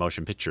 the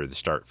motion picture,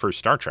 first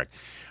Star Trek,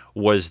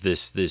 was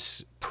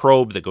this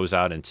probe that goes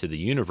out into the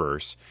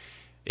universe,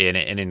 and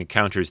it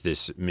encounters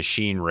this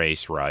machine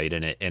race, right?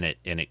 And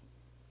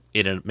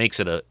it makes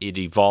it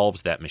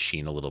evolves that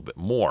machine a little bit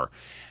more.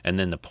 And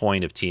then the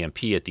point of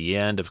TMP at the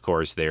end, of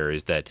course, there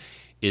is that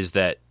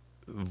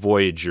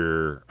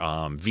Voyager,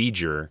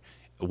 V'ger,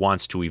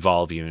 wants to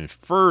evolve even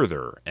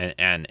further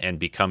and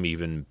become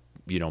even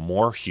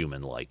more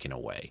human-like in a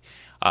way.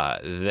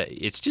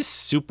 It's just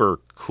super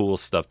cool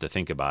stuff to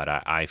think about,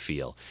 I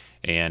feel.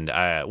 And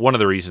one of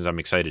the reasons I'm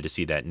excited to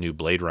see that new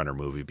Blade Runner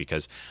movie,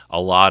 because a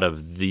lot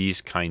of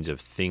these kinds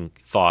of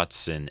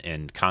thoughts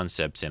and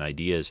concepts and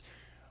ideas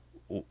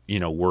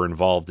were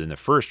involved in the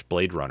first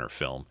Blade Runner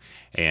film,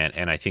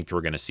 and I think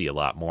we're going to see a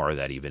lot more of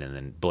that even in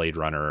the Blade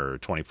Runner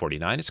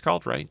 2049 it's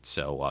called, right?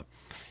 So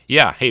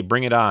yeah, hey,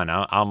 bring it on.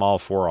 I'm all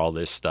for all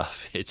this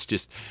stuff. It's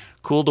just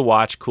cool to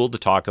watch, cool to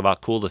talk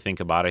about, cool to think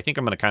about. I think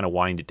I'm going to kind of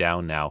wind it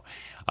down now.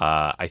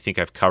 I think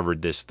I've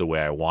covered this the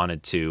way I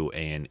wanted to,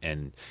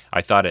 and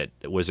I thought it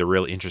was a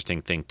really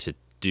interesting thing to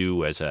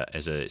do as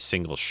a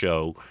single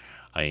show.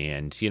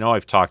 And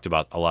I've talked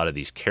about a lot of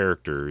these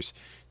characters,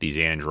 these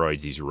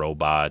androids, these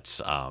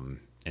robots,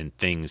 and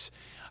things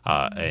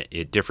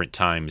at different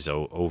times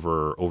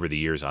over the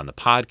years on the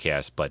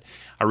podcast, but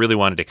I really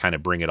wanted to kind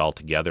of bring it all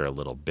together a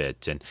little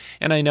bit.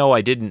 And I know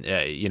I didn't,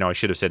 I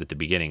should have said at the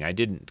beginning, I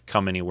didn't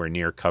come anywhere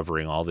near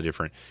covering all the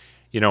different,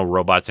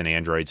 robots and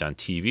androids on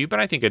TV, but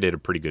I think I did a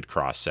pretty good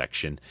cross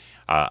section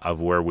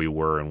of where we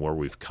were and where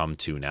we've come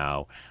to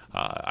now.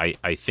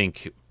 I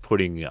think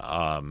putting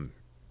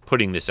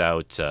this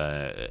out,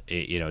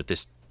 at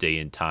this day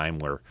and time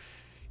where,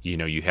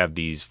 you have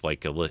these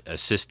like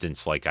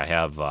assistants, like I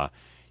have,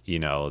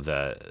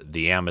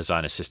 the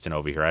Amazon assistant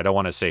over here. I don't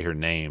want to say her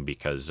name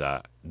because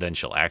then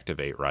she'll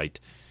activate, right?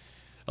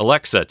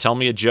 Alexa, tell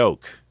me a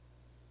joke.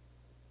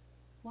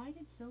 Why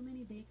did so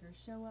many bakers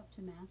show up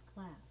to math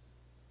class?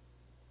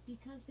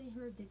 Because they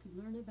heard they could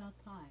learn about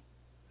pi.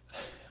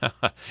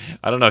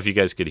 I don't know if you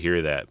guys could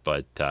hear that,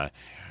 but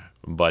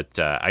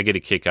I get a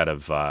kick out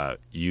of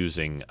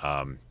using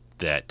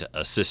that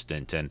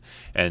assistant, and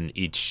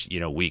each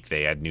week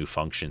they add new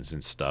functions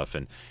and stuff,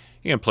 and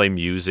you can play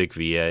music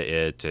via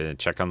it,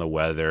 check on the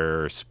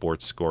weather,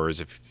 sports scores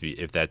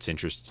if that's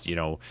interest,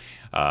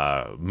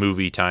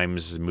 movie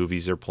times,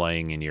 movies are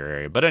playing in your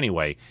area. But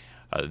anyway,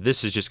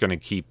 this is just going to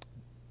keep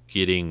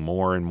getting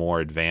more and more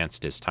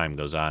advanced as time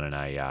goes on, and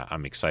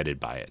I'm excited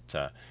by it.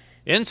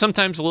 And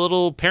sometimes a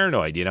little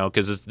paranoid,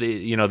 because it's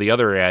the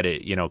other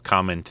added,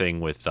 common thing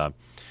with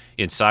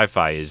in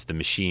sci-fi is the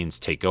machines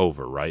take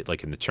over, right?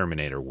 Like in the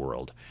Terminator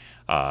world.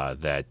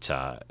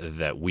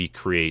 That we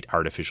create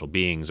artificial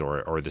beings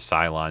or the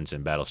Cylons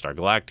in Battlestar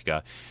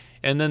Galactica,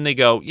 and then they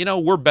go,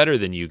 we're better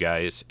than you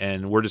guys,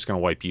 and we're just going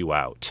to wipe you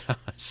out.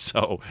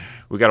 So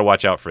we got to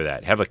watch out for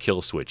that. Have a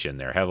kill switch in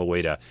there. Have a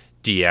way to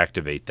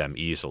deactivate them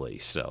easily.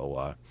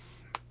 So,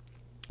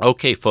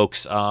 okay,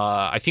 folks,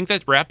 I think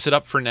that wraps it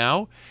up for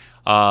now.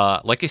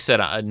 Like I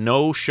said,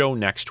 no show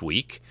next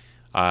week.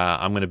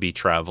 I'm going to be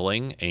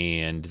traveling,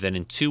 and then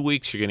in 2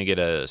 weeks, you're going to get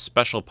a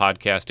special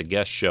podcast, a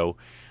guest show.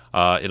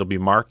 It'll be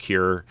Mark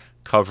here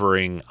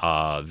covering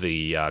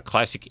the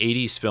classic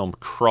 80s film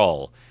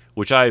Krull,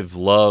 which I've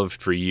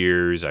loved for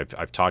years.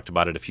 I've talked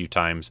about it a few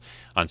times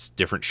on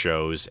different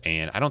shows,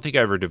 and I don't think I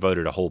ever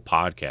devoted a whole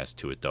podcast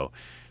to it, though.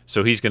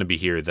 So he's going to be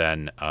here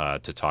then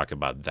to talk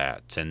about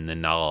that. And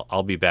then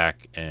I'll be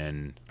back,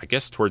 and I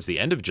guess towards the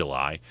end of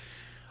July.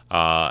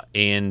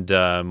 And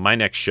my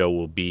next show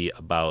will be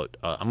about,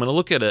 I'm going to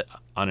look at it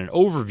on an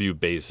overview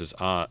basis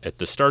at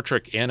the Star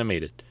Trek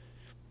animated,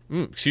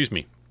 at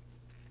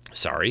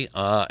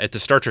the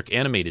Star Trek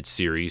animated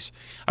series.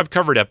 I've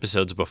covered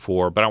episodes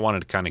before, but I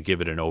wanted to kind of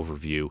give it an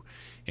overview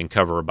and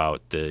cover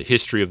about the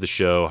history of the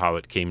show, how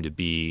it came to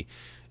be,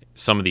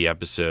 some of the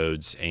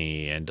episodes,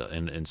 and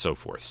so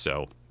forth.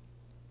 So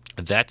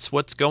that's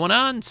what's going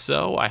on.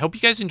 So I hope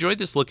you guys enjoyed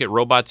this look at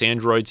robots,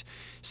 androids,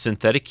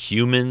 synthetic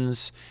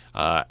humans.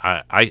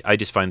 I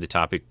just find the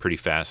topic pretty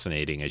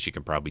fascinating, as you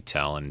can probably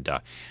tell, and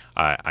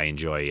I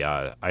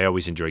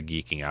always enjoy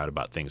geeking out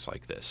about things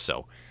like this.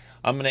 So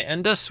I'm going to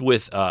end us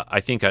with, I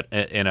think,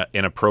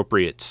 an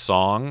appropriate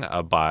song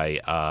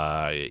by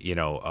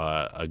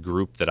a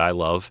group that I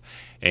love,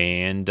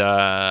 and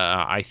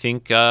I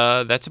think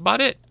that's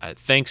about it.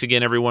 Thanks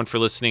again, everyone, for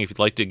listening. If you'd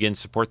like to again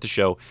support the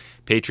show,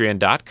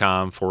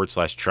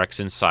 patreon.com/Treks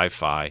in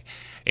Sci-Fi.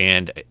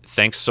 And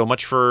thanks so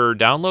much for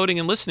downloading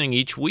and listening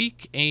each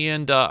week.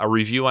 And a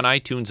review on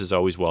iTunes is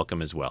always welcome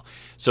as well.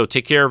 So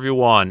take care,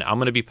 everyone. I'm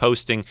going to be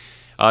posting.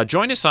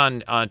 Join us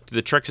on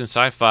the Treks in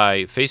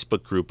Sci-Fi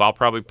Facebook group. I'll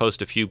probably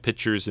post a few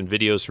pictures and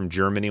videos from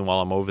Germany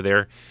while I'm over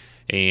there,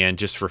 and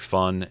just for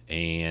fun.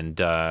 And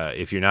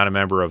if you're not a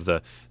member of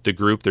the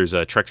group, there's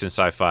a Treks in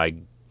Sci-Fi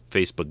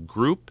Facebook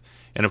group.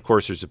 And, of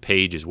course, there's a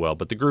page as well.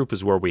 But the group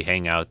is where we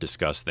hang out,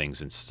 discuss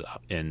things and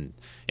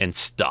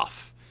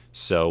stuff.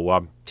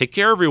 So take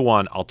care,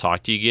 everyone. I'll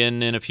talk to you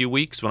again in a few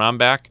weeks when I'm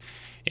back.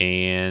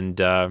 And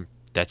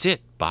that's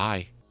it.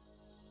 Bye.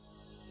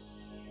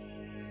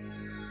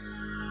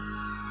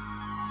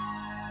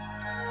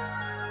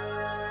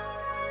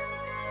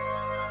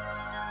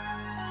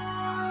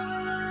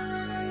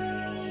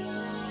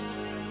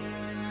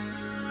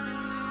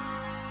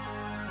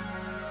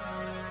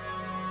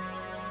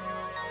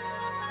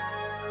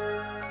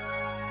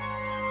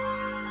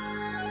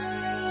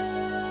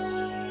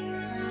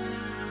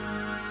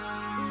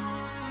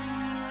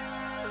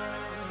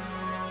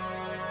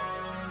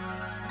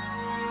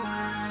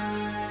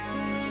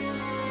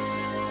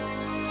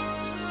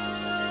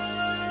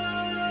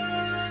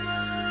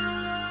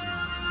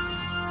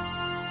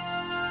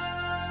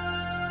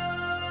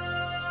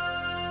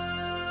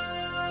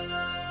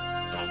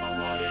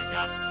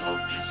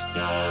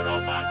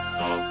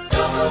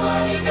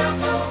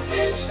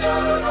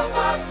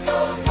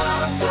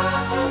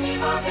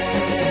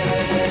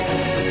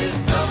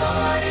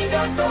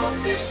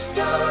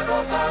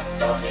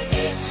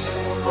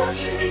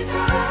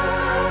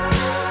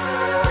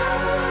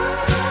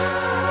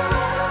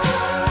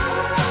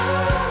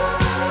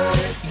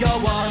 You're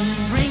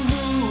wondering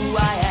who I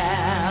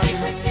am.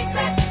 Secret,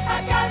 secret,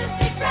 I've got a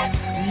secret.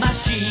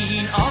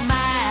 Machine or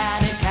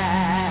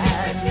mannequin.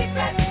 Secret,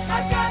 secret,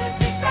 I've got a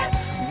secret.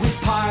 With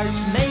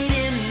parts made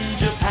in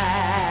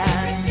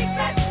Japan. Secret,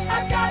 secret,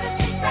 I've got a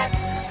secret.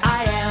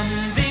 I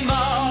am the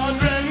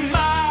modern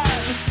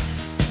man.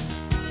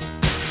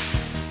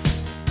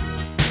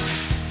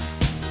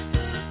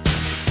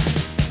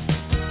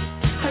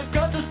 I've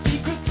got a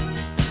secret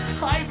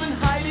I've been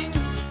hiding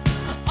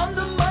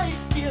under my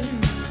skin.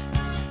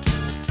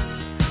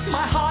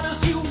 My heart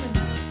is human,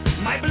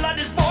 my blood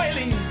is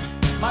boiling,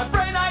 my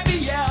brain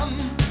IBM.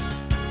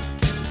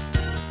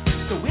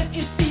 So if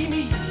you see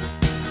me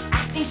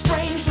acting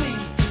strangely,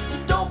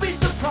 don't be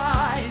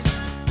surprised.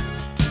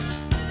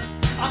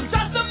 I'm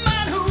just a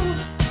man who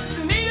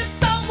needed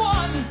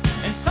someone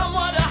and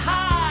someone to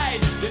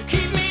hide, to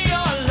keep me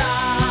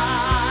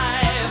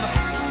alive.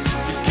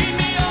 Just keep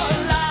me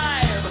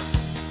alive.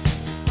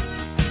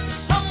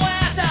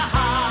 Somewhere to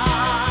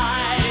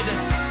hide,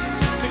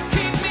 to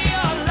keep me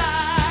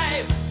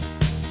alive.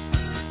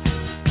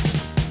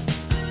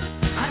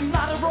 I'm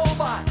not a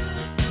robot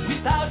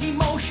without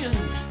emotions.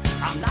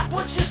 I'm not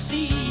what you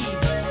see.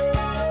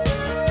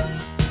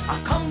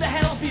 I've come to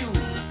help you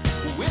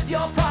with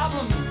your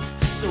problems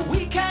so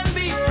we can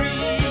be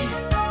free.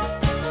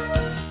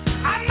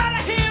 I'm not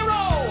a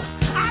hero.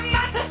 I'm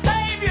not the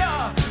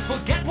savior.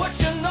 Forget what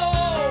you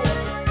know.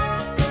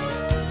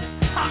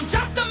 I'm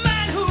just a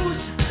man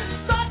whose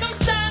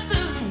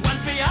circumstances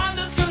went beyond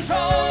his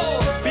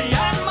control,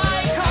 beyond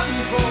my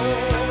control.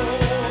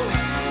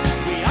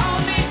 We all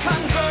need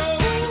control.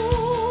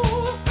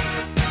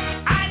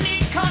 I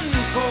need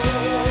control.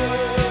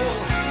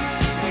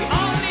 We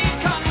all need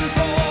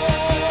control.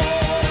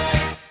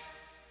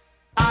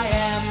 I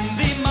am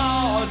the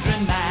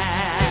modern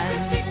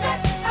man. Secret, secret,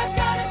 I've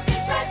got a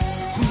secret.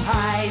 Who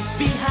hides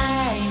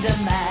behind a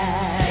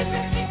mask.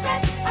 Secret,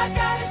 secret, I've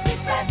got a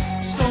secret.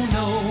 So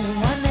no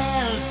one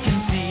else can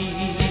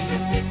see.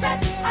 Secret, secret,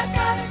 I've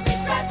got a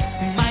secret.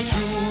 My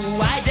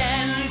true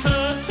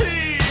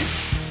identity.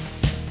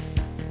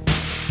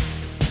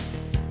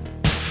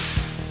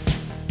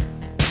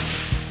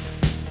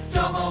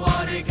 Domo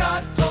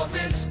arigato,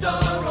 Mr.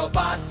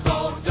 Roboto.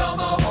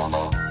 Domo,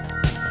 domo,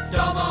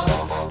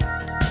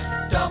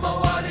 domo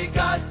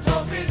arigato,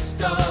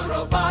 Mr.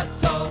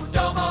 Roboto.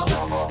 Domo,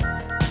 domo,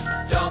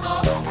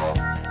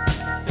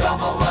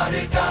 domo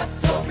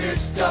arigato,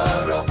 Mr.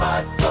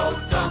 Roboto.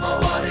 Domo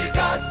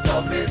arigato,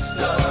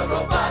 Mr.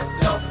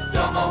 Roboto.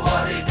 Domo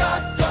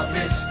arigato,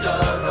 Mr.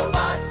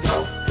 Roboto.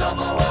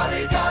 Domo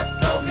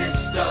arigato,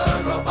 Mr.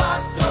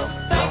 Roboto.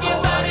 Thank you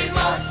very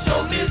much,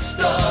 oh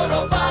Mr.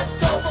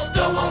 Roboto.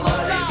 Domo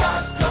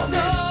arigato,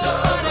 Mr.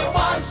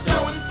 Roboto.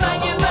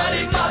 Thank you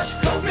very much,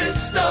 oh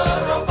Mr.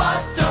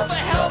 Roboto,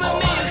 for helping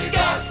me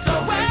escape to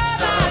where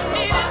I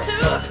needed to.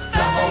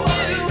 Thank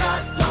you.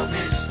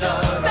 Mr.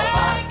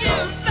 Thank you,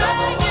 thank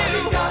you.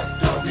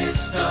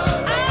 Mr.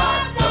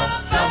 Roboto.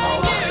 Thank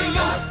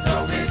you.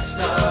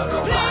 Mr.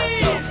 Roboto.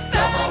 Please,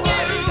 thank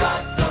you.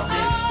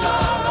 Mr.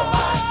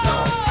 Roboto.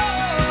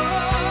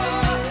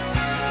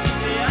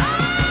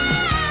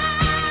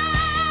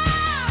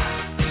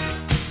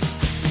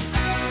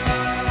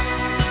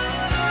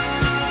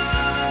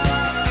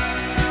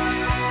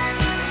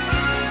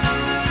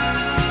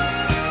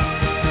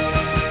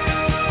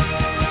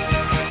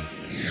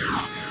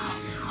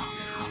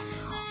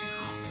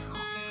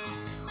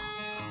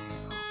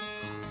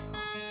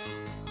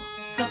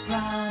 The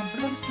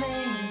problem's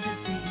plain to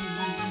see.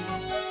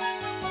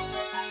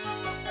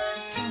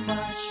 Too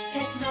much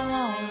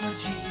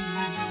technology.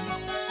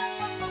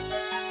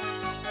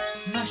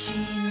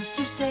 Machines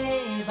to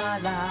save our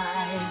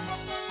lives.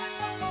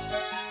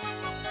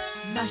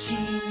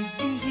 Machines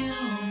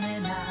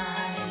dehumanize.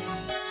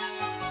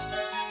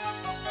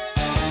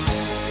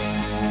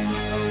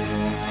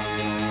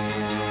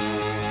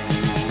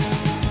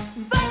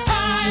 The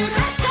time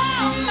has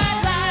come at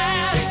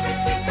last.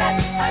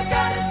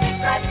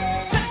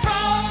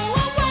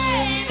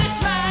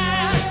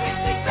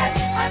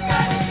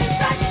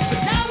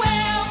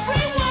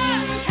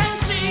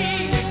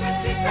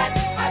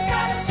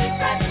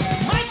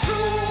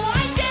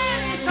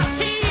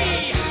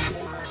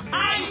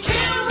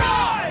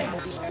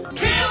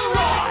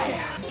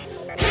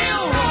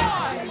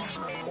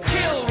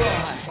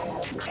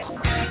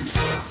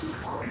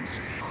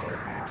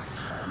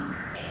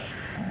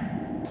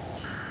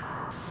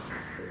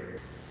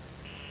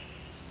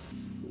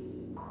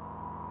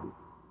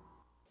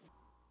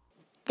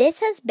 This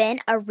has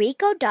been a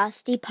Rico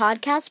Dosty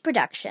podcast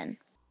production.